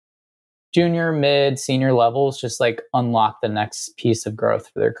helping junior, mid, senior levels just like unlock the next piece of growth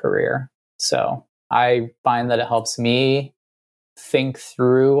for their career. So I find that it helps me think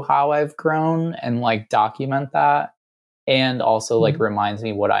through how I've grown and like document that, and also like reminds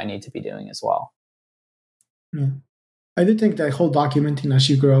me what I need to be doing as well. Yeah. I do think that whole documenting as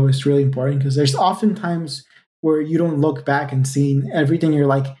you grow is really important, because there's often times where you don't look back and seeing everything. You're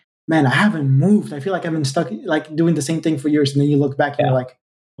like, man, I haven't moved. I feel like I've been stuck like doing the same thing for years. And then you look back and you're like,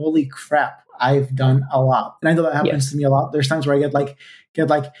 holy crap, I've done a lot. And I know that happens to me a lot. There's times where I get like,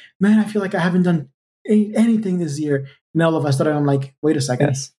 man, I feel like I haven't done anything this year. And all of a sudden I'm like, wait a second.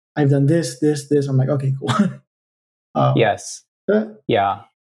 Yes. I've done this. I'm like, okay, cool. Yes. Yeah.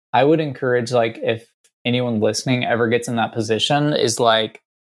 I would encourage, like, if anyone listening ever gets in that position, is like,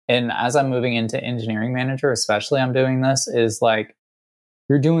 and as I'm moving into engineering manager, especially I'm doing this, is like,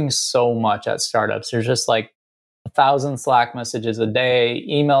 you're doing so much at startups. There's just like 1,000 Slack messages a day,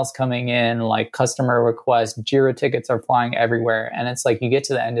 emails coming in, like customer requests, Jira tickets are flying everywhere. And it's like, you get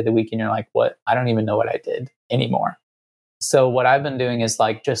to the end of the week and you're like, what? I don't even know what I did anymore. So what I've been doing is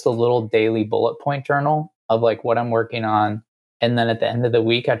like just a little daily bullet point journal of like what I'm working on. And then at the end of the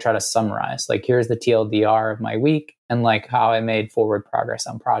week, I try to summarize, like, here's the TLDR of my week and like how I made forward progress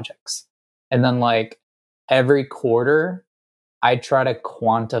on projects. And then like every quarter, I try to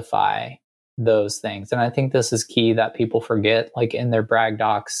quantify those things. And I think this is key that people forget, like in their brag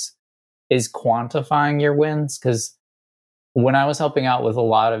docs, is quantifying your wins. Because when I was helping out with a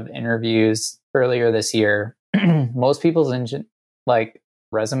lot of interviews earlier this year, most people's like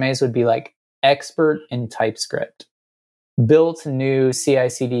resumes would be like expert in TypeScript, built new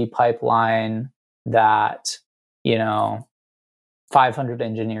CI/CD pipeline that, 500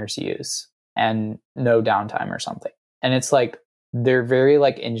 engineers use and no downtime or something. And it's like, they're very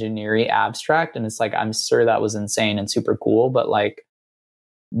like engineering abstract. And it's like, I'm sure that was insane and super cool, but like,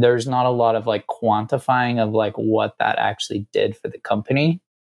 there's not a lot of like quantifying of like what that actually did for the company,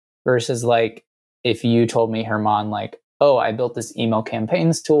 versus like, if you told me, Herman, like, oh, I built this email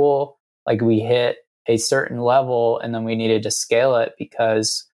campaigns tool, like we hit a certain level and then we needed to scale it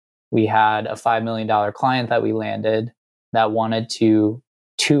because we had a $5 million client that we landed that wanted to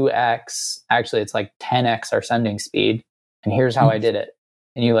 2x, actually it's like 10x our sending speed. And here's how I did it.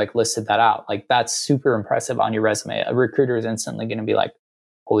 And you like listed that out. Like, that's super impressive on your resume. A recruiter is instantly going to be like,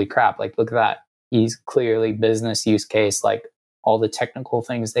 holy crap, like, look at that. He's clearly business use case, like all the technical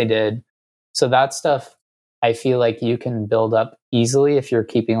things they did. So that stuff, I feel like you can build up easily if you're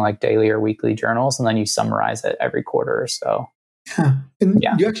keeping like daily or weekly journals, and then you summarize it every quarter or so. Yeah. And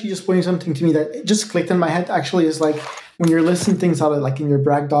you actually just pointed something to me that just clicked in my head, actually, is like, when you're listing things out, like in your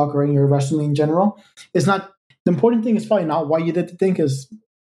brag doc or in your resume in general, it's not, the important thing is probably not why you did the thing, because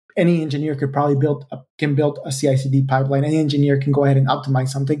any engineer could probably build a CI/CD pipeline. Any engineer can go ahead and optimize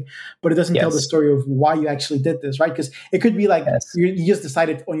something, but it doesn't tell the story of why you actually did this, right? Because it could be like you just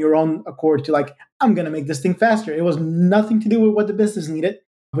decided on your own accord to like, I'm going to make this thing faster. It was nothing to do with what the business needed,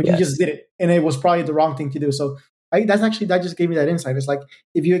 but you just did it, and it was probably the wrong thing to do. So that just gave me that insight. It's like,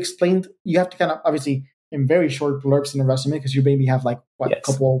 if you explained, you have to kind of, obviously in very short blurbs in a resume, because you maybe have like a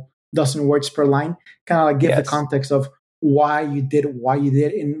couple dozen words per line, kind of like give the context of why you did,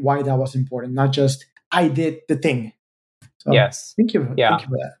 and why that was important, not just I did the thing. So, thank you for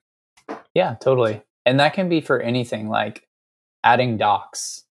that. Yeah, totally. And that can be for anything, like adding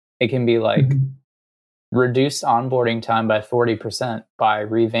docs. It can be like reduce onboarding time by 40% by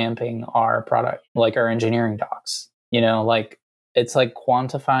revamping our product, like our engineering docs. Like, it's like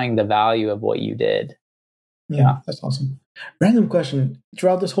quantifying the value of what you did. Yeah, that's awesome. Random question.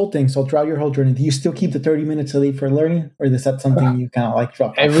 Throughout this whole thing, so throughout your whole journey, do you still keep the 30 minutes a day for learning, or is that something you kind of like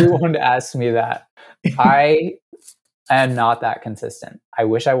drop off? Everyone asks me that. I am not that consistent. I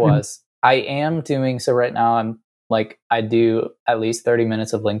wish I was. I am doing, so right now I'm like, I do at least 30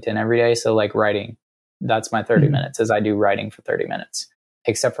 minutes of LinkedIn every day. So like writing, that's my 30 minutes, is I do writing for 30 minutes,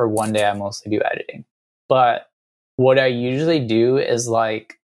 except for one day I mostly do editing. But what I usually do is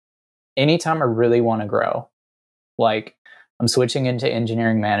like, anytime I really want to grow, like I'm switching into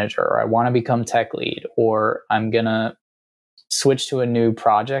engineering manager, or I want to become tech lead, or I'm going to switch to a new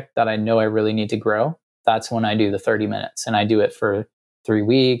project that I know I really need to grow, that's when I do the 30 minutes. And I do it for 3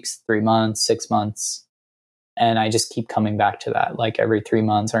 weeks, 3 months, 6 months. And I just keep coming back to that. Like every 3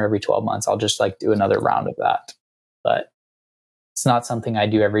 months or every 12 months, I'll just like do another round of that. But It's not something I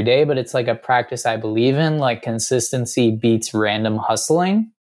do every day, but it's like a practice I believe in. Like consistency beats random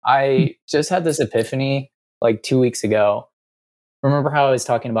hustling. I just had this epiphany like 2 weeks ago. Remember how I was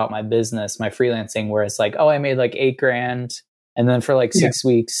talking about my business, my freelancing, where it's like, oh, I made like $8,000 and then for like 6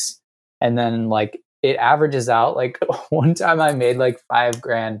 weeks. And then like it averages out. Like one time I made like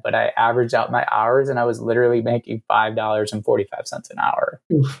 $5,000, but I averaged out my hours and I was literally making $5.45 an hour.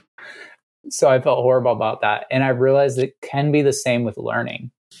 Oof. So I felt horrible about that. And I realized it can be the same with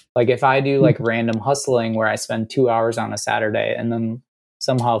learning. Like if I do like random hustling where I spend 2 hours on a Saturday and then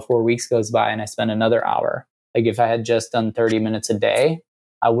somehow 4 weeks goes by and I spend another hour. Like if I had just done 30 minutes a day,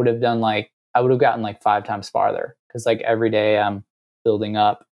 I would have gotten like 5 times farther. Cause like every day I'm building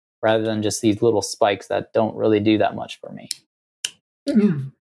up rather than just these little spikes that don't really do that much for me. Yeah.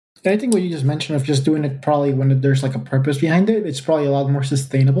 I think what you just mentioned of just doing it probably when there's like a purpose behind it, it's probably a lot more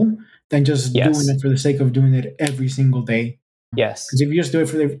sustainable than just doing it for the sake of doing it every single day. Yes. Because if you just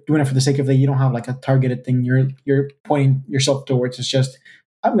doing it for the sake of it, you don't have like a targeted thing you're pointing yourself towards. It's just,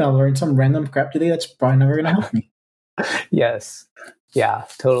 I'm going to learn some random crap today that's probably never going to help me. Yes. Yeah,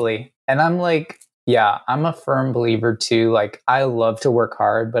 totally. And I'm like, yeah, I'm a firm believer too. Like I love to work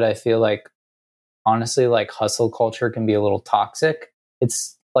hard, but I feel like honestly, like hustle culture can be a little toxic.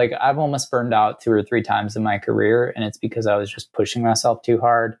 It's like I've almost burned out 2 or 3 times in my career. And it's because I was just pushing myself too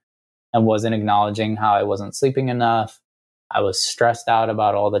hard and wasn't acknowledging how I wasn't sleeping enough. I was stressed out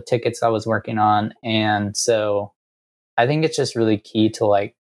about all the tickets I was working on. And so I think it's just really key to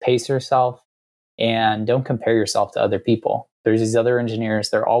like pace yourself and don't compare yourself to other people. There's these other engineers.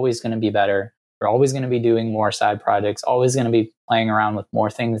 They're always going to be better. They're always going to be doing more side projects, always going to be playing around with more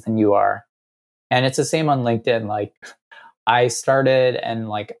things than you are. And it's the same on LinkedIn. Like I started and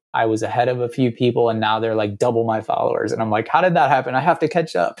like I was ahead of a few people and now they're like double my followers. And I'm like, how did that happen? I have to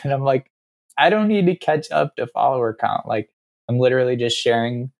catch up. And I'm like, I don't need to catch up to follower count. Like I'm literally just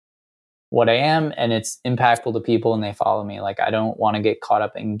sharing what I am and it's impactful to people and they follow me. Like I don't want to get caught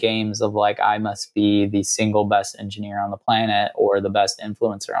up in games of like, I must be the single best engineer on the planet or the best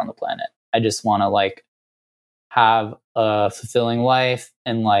influencer on the planet. I just want to like have a fulfilling life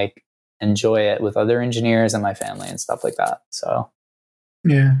and like enjoy it with other engineers and my family and stuff like that. So,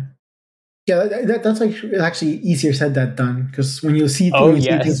 yeah, that's actually easier said than done. Because when you see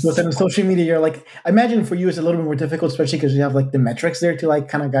things posted on social media, you're like, I imagine for you it's a little bit more difficult, especially because you have like the metrics there to like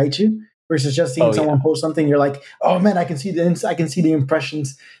kind of guide you. Versus just seeing someone post something, you're like, oh man, I can see the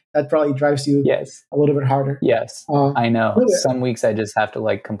impressions. That probably drives you a little bit harder. Yes, I know. Some weeks I just have to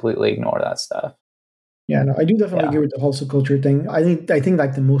like completely ignore that stuff. Yeah, no, I do definitely agree with the hustle culture thing. I think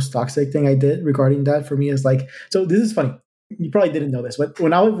like the most toxic thing I did regarding that for me is like, so this is funny. You probably didn't know this, but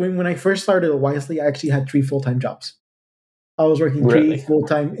when I first started at Wisely, I actually had 3 full-time jobs. I was working 3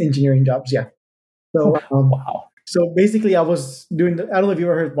 full-time engineering jobs. Yeah. So wow. So basically, I was doing. I don't know if you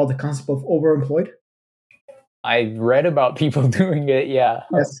ever heard about the concept of overemployed. I read about people doing it. Yeah.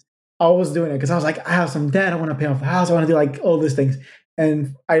 Yes, I was doing it because I was like, I have some debt. I want to pay off the house. I want to do like all these things.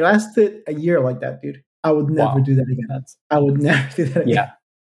 And I lasted a year like that, dude. I would never do that again. I would never do that again.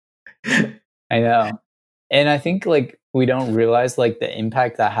 Yeah. I know. And I think like we don't realize like the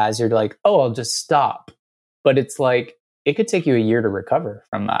impact that has. You're like, oh, I'll just stop. But it's like, it could take you a year to recover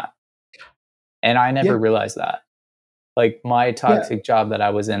from that. And I never realized that. Like my toxic job that I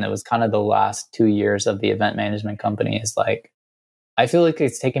was in, it was kind of the last 2 years of the event management company is like, I feel like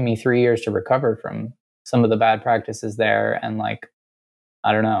it's taken me 3 years to recover from some of the bad practices there. And like,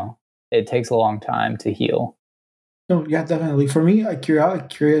 I don't know, it takes a long time to heal. No, yeah, definitely. For me,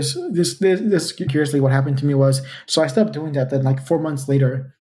 curiously what happened to me was, so I stopped doing that. Then like 4 months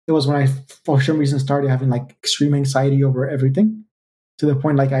later, it was when I, for some reason, started having like extreme anxiety over everything to the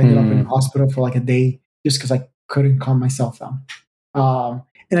point like I ended up in the hospital for like a day just because I couldn't calm myself down. And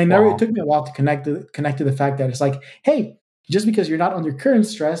it took me a while to connect to the fact that it's like, hey, just because you're not under current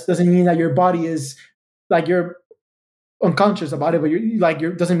stress doesn't mean that your body is like you're unconscious about it, but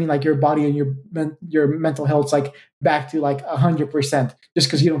doesn't mean like your body and your mental health's like back to like 100% just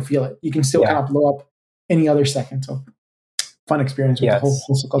because you don't feel it. You can still kind of blow up any other second. So fun experience with the whole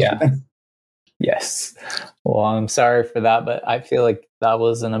culture thing. Yes. Well, I'm sorry for that, but I feel like that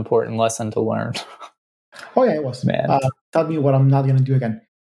was an important lesson to learn. Oh yeah, it was. Man. Taught me what I'm not going to do again.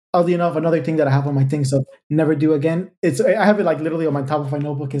 Oddly enough, another thing that I have on my things of never do again, I have it like literally on my top of my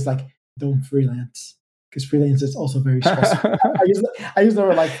notebook is like, don't freelance. Because freelance is also very stressful. I just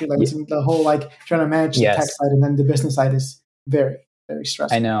never like freelancing. The whole like trying to manage the tech side and then the business side is very, very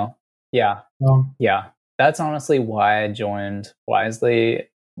stressful. I know. Yeah. Yeah. That's honestly why I joined Wisely.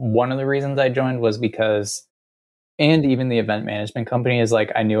 One of the reasons I joined was because, and even the event management company is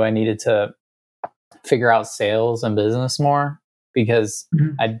like, I knew I needed to figure out sales and business more. because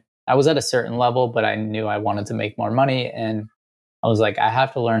Mhm. I was at a certain level, but I knew I wanted to make more money. And I was like, I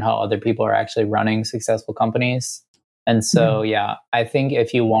have to learn how other people are actually running successful companies. And so, yeah, I think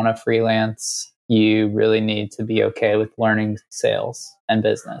if you want to freelance, you really need to be okay with learning sales and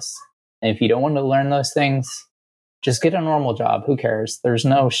business. And if you don't want to learn those things, just get a normal job. Who cares? There's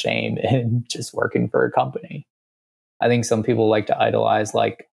no shame in just working for a company. I think some people like to idolize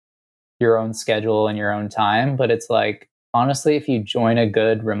like your own schedule and your own time, but it's like, honestly, if you join a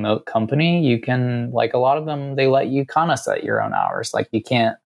good remote company, you can, like, a lot of them, they let you kind of set your own hours. Like, you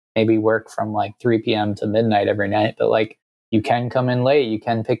can't maybe work from like 3 p.m. to midnight every night, but like you can come in late, you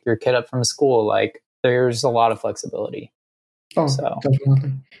can pick your kid up from school. Like, there's a lot of flexibility. Oh, So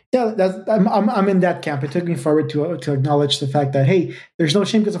definitely. Yeah, I'm in that camp. It took me forward to acknowledge the fact that, hey, there's no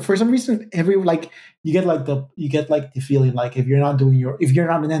shame, because for some reason you get the feeling like if you're not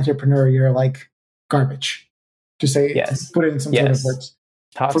an entrepreneur, you're like garbage. To put it in some sort of words.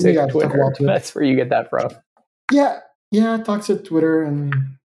 Toxic For me, I Twitter. talk about it. That's where you get that from. Yeah, toxic Twitter and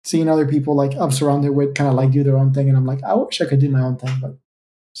seeing other people like I'm surrounded with kind of like do their own thing, and I'm like, I wish I could do my own thing, but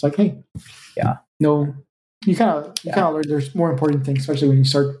it's like, hey, no. You kind of learn there's more important things, especially when you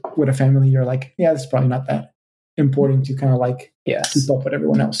start with a family. You're like, yeah, it's probably not that important to kind of like keep up with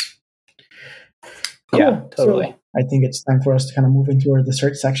everyone else. Cool. Yeah, totally. So I think it's time for us to kind of move into our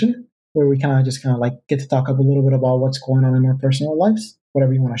dessert section, where we kind of like get to talk a little bit about what's going on in our personal lives,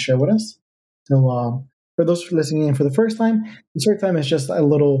 whatever you want to share with us. So for those listening in for the first time, dessert time is just a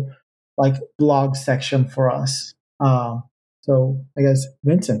little like blog section for us. So I guess,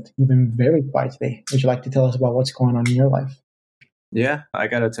 Vincent, you've been very quiet today. Would you like to tell us about what's going on in your life? Yeah, I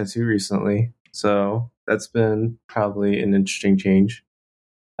got a tattoo recently, so that's been probably an interesting change.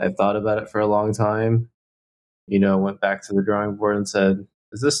 I've thought about it for a long time, went back to the drawing board and said,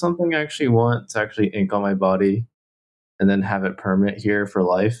 is this something I actually want to actually ink on my body and then have it permanent here for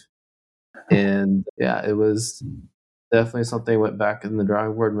life? And yeah, it was definitely something I went back in the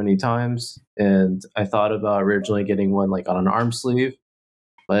drawing board many times. And I thought about originally getting one like on an arm sleeve,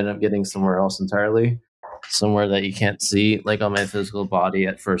 but I ended up getting somewhere else entirely, somewhere that you can't see, like on my physical body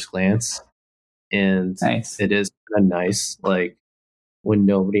at first glance. And It is kind of nice, like when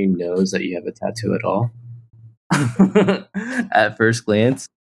nobody knows that you have a tattoo at all. At first glance,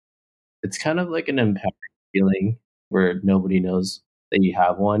 it's kind of like an empowering feeling where nobody knows that you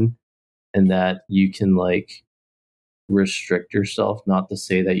have one, and that you can like restrict yourself not to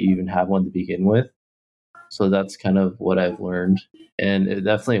say that you even have one to begin with. So that's kind of what I've learned, and it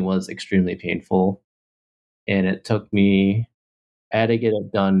definitely was extremely painful, and it took me, I had to get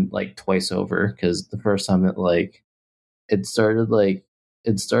it done like twice over, because the first time it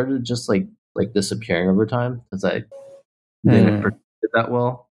started just like disappearing over time, because I didn't protect it that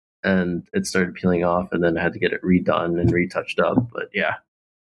well, and it started peeling off, and then I had to get it redone and retouched up. But yeah,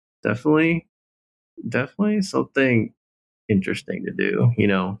 definitely something interesting to do.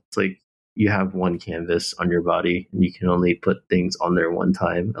 It's like you have one canvas on your body, and you can only put things on there one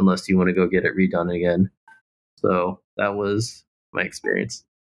time unless you want to go get it redone again. So that was my experience.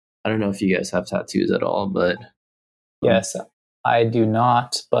 I don't know if you guys have tattoos at all, but yes, I do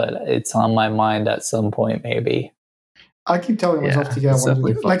not, but it's on my mind at some point, maybe. I keep telling myself to get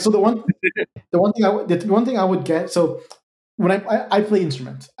one. Like, so the one thing I would get. So when I play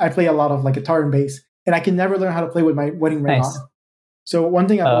instruments, I play a lot of like guitar and bass, and I can never learn how to play with my wedding ring on. So one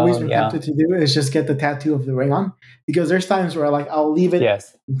thing I've always been tempted to do is just get the tattoo of the ring on, because there's times where like I'll leave it.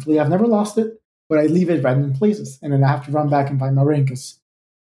 Yes. Hopefully I've never lost it, but I leave it random places, and then I have to run back and find my ring, because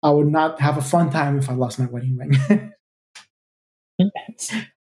I would not have a fun time if I lost my wedding ring. Yes.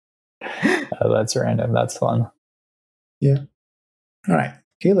 Oh, that's random. That's fun. Yeah. All right,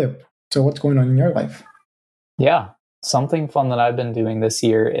 Caleb. So what's going on in your life? Yeah. Something fun that I've been doing this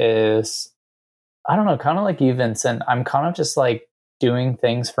year is, I don't know, kind of like you, Vincent. I'm kind of just like doing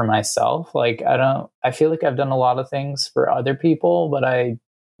things for myself. Like, I feel like I've done a lot of things for other people, but I'm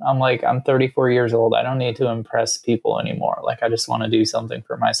 34 years old. I don't need to impress people anymore. Like, I just want to do something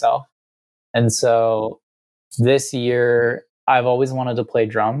for myself. And so this year, I've always wanted to play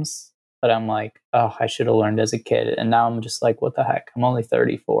drums, but I'm like, oh, I should have learned as a kid. And now I'm just like, what the heck? I'm only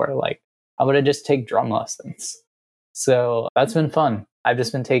 34. Like, I would have just take drum lessons. So that's been fun. I've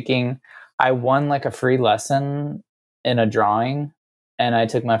just been I won like a free lesson in a drawing, and I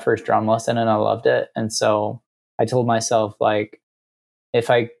took my first drum lesson and I loved it. And so I told myself, like, if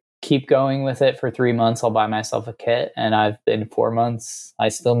I keep going with it for 3 months, I'll buy myself a kit. And I've been 4 months. I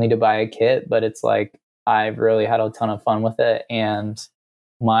still need to buy a kit, but it's like, I've really had a ton of fun with it. And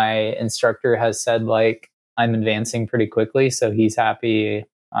my instructor has said, like, I'm advancing pretty quickly. So he's happy.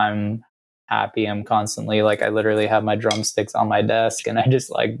 I'm happy. I'm constantly like, I literally have my drumsticks on my desk and I just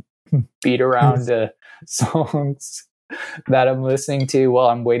like beat around to songs that I'm listening to while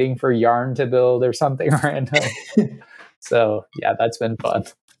I'm waiting for yarn to build or something random. So yeah, that's been fun.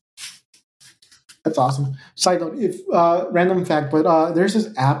 That's awesome. Side note, if random fact, but there's this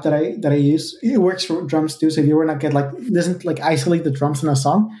app that I use. It works for drums too. So if you were not get like doesn't like isolate the drums in a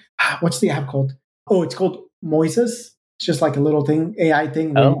song, what's the app called? Oh, it's called Moises. It's just like a little thing, AI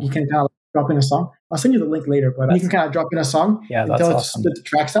thing where you can kind of drop in a song. I'll send you the link later, but you can kind of drop in a song until it split the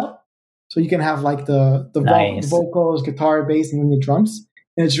tracks out. So you can have like the vocals, guitar, bass, and then the drums.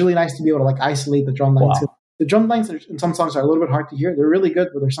 And it's really nice to be able to like isolate the drum lines. Wow. The drum lines in some songs are a little bit hard to hear. They're really good,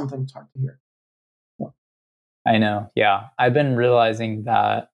 but there's sometimes hard to hear. I know. Yeah. I've been realizing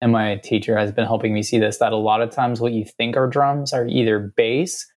that, and my teacher has been helping me see this, that a lot of times what you think are drums are either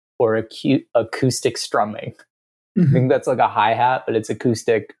bass or acoustic strumming. Mm-hmm. I think that's like a hi-hat, but it's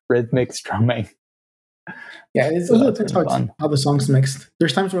acoustic rhythmic strumming. Yeah, it's how the song's mixed.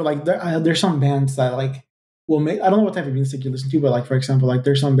 There's times where like there's some bands that like will make, I don't know what type of music you listen to, but like for example, like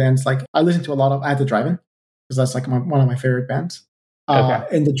there's some bands like I listen to a lot of At the Drive-In because that's like one of my favorite bands.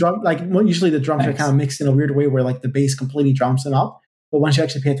 And the drum, like usually the drums are kind of mixed in a weird way where like the bass completely drums them out. But once you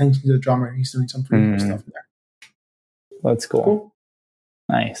actually pay attention to the drummer, he's doing some pretty cool stuff in there. That's cool.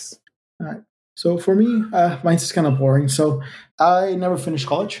 Nice. All right. So for me, mine's just kind of boring. So I never finished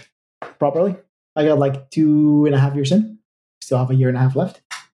college properly. I got like 2.5 years in. Still have a year and a half left.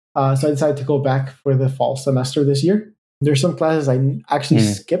 So I decided to go back for the fall semester this year. There's some classes I actually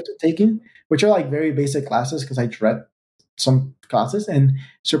skipped taking, which are like very basic classes because I dread some classes, and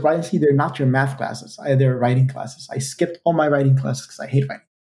surprisingly, they're not your math classes. They're writing classes. I skipped all my writing classes because I hate writing.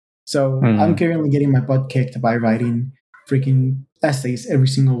 So I'm currently getting my butt kicked by writing freaking essays every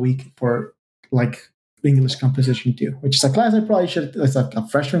single week for like English composition 2, which is a class I probably should. It's like a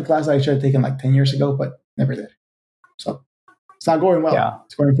freshman class I should have taken like 10 years ago, but never did. So it's not going well. Yeah.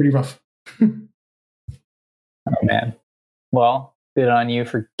 It's going pretty rough. Oh man. Well, good on you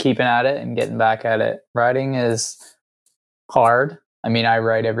for keeping at it and getting back at it. Writing is hard. I mean, I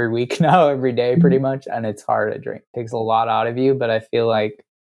write every week now, every day pretty much, and it's hard. It takes a lot out of you, but I feel like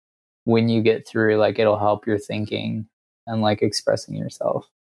when you get through, like it'll help your thinking and like expressing yourself.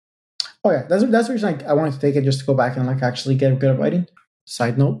 Oh yeah, that's the reason I wanted to take it, just to go back and like actually get good at writing.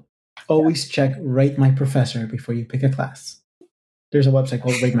 Side note, always check Rate My Professor before you pick a class. There's a website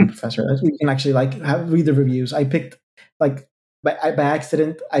called Rate My Professor. That's where you can actually like read the reviews. I picked like by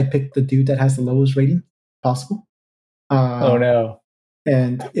accident, I picked the dude that has the lowest rating possible. Oh no!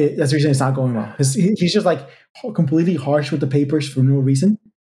 And that's the reason it's not going well. He's just like completely harsh with the papers for no reason.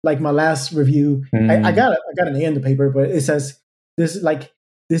 Like my last review, I got an A in the paper, but it says this is like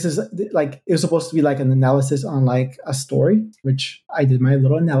it was supposed to be like an analysis on like a story, which I did my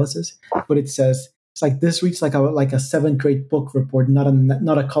little analysis. But it says it's like this reads like a 7th grade book report, not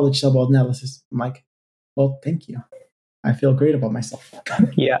a college level analysis. I'm like, well, thank you. I feel great about myself.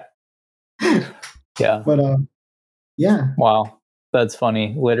 Yeah. But yeah. Wow. That's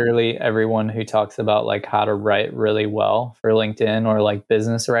funny. Literally everyone who talks about like how to write really well for LinkedIn or like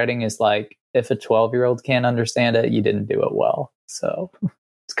business writing is like, if a 12-year-old can't understand it, you didn't do it well. So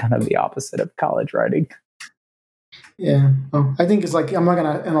it's kind of the opposite of college writing. Yeah. Oh, I think it's like, I'm not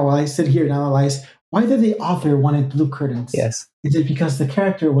going to sit here and analyze why did the author wanted blue curtains? Yes. Is it because the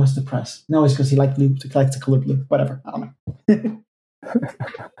character was depressed? No, it's because he liked blue, likes the color blue. Whatever. I don't know.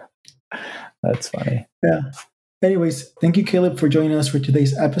 That's funny. Yeah. Anyways, thank you, Caleb, for joining us for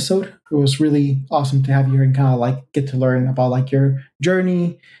today's episode. It was really awesome to have you here and kind of like get to learn about like your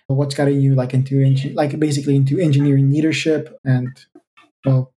journey, what's gotten you like into basically into engineering leadership, and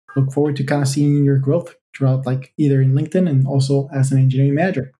well, look forward to kind of seeing your growth throughout like either in LinkedIn and also as an engineering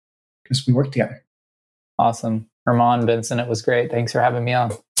manager because we work together. Awesome. Herman, Vincent, it was great. Thanks for having me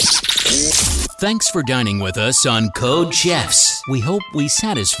on. Thanks for dining with us on Code Chefs. We hope we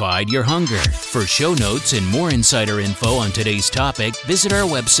satisfied your hunger. For show notes and more insider info on today's topic, visit our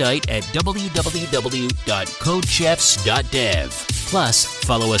website at www.codechefs.dev. Plus,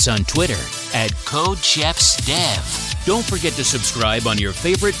 follow us on Twitter at CodeChefsDev. Don't forget to subscribe on your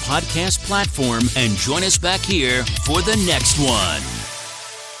favorite podcast platform and join us back here for the next one.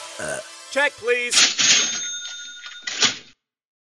 Check, please.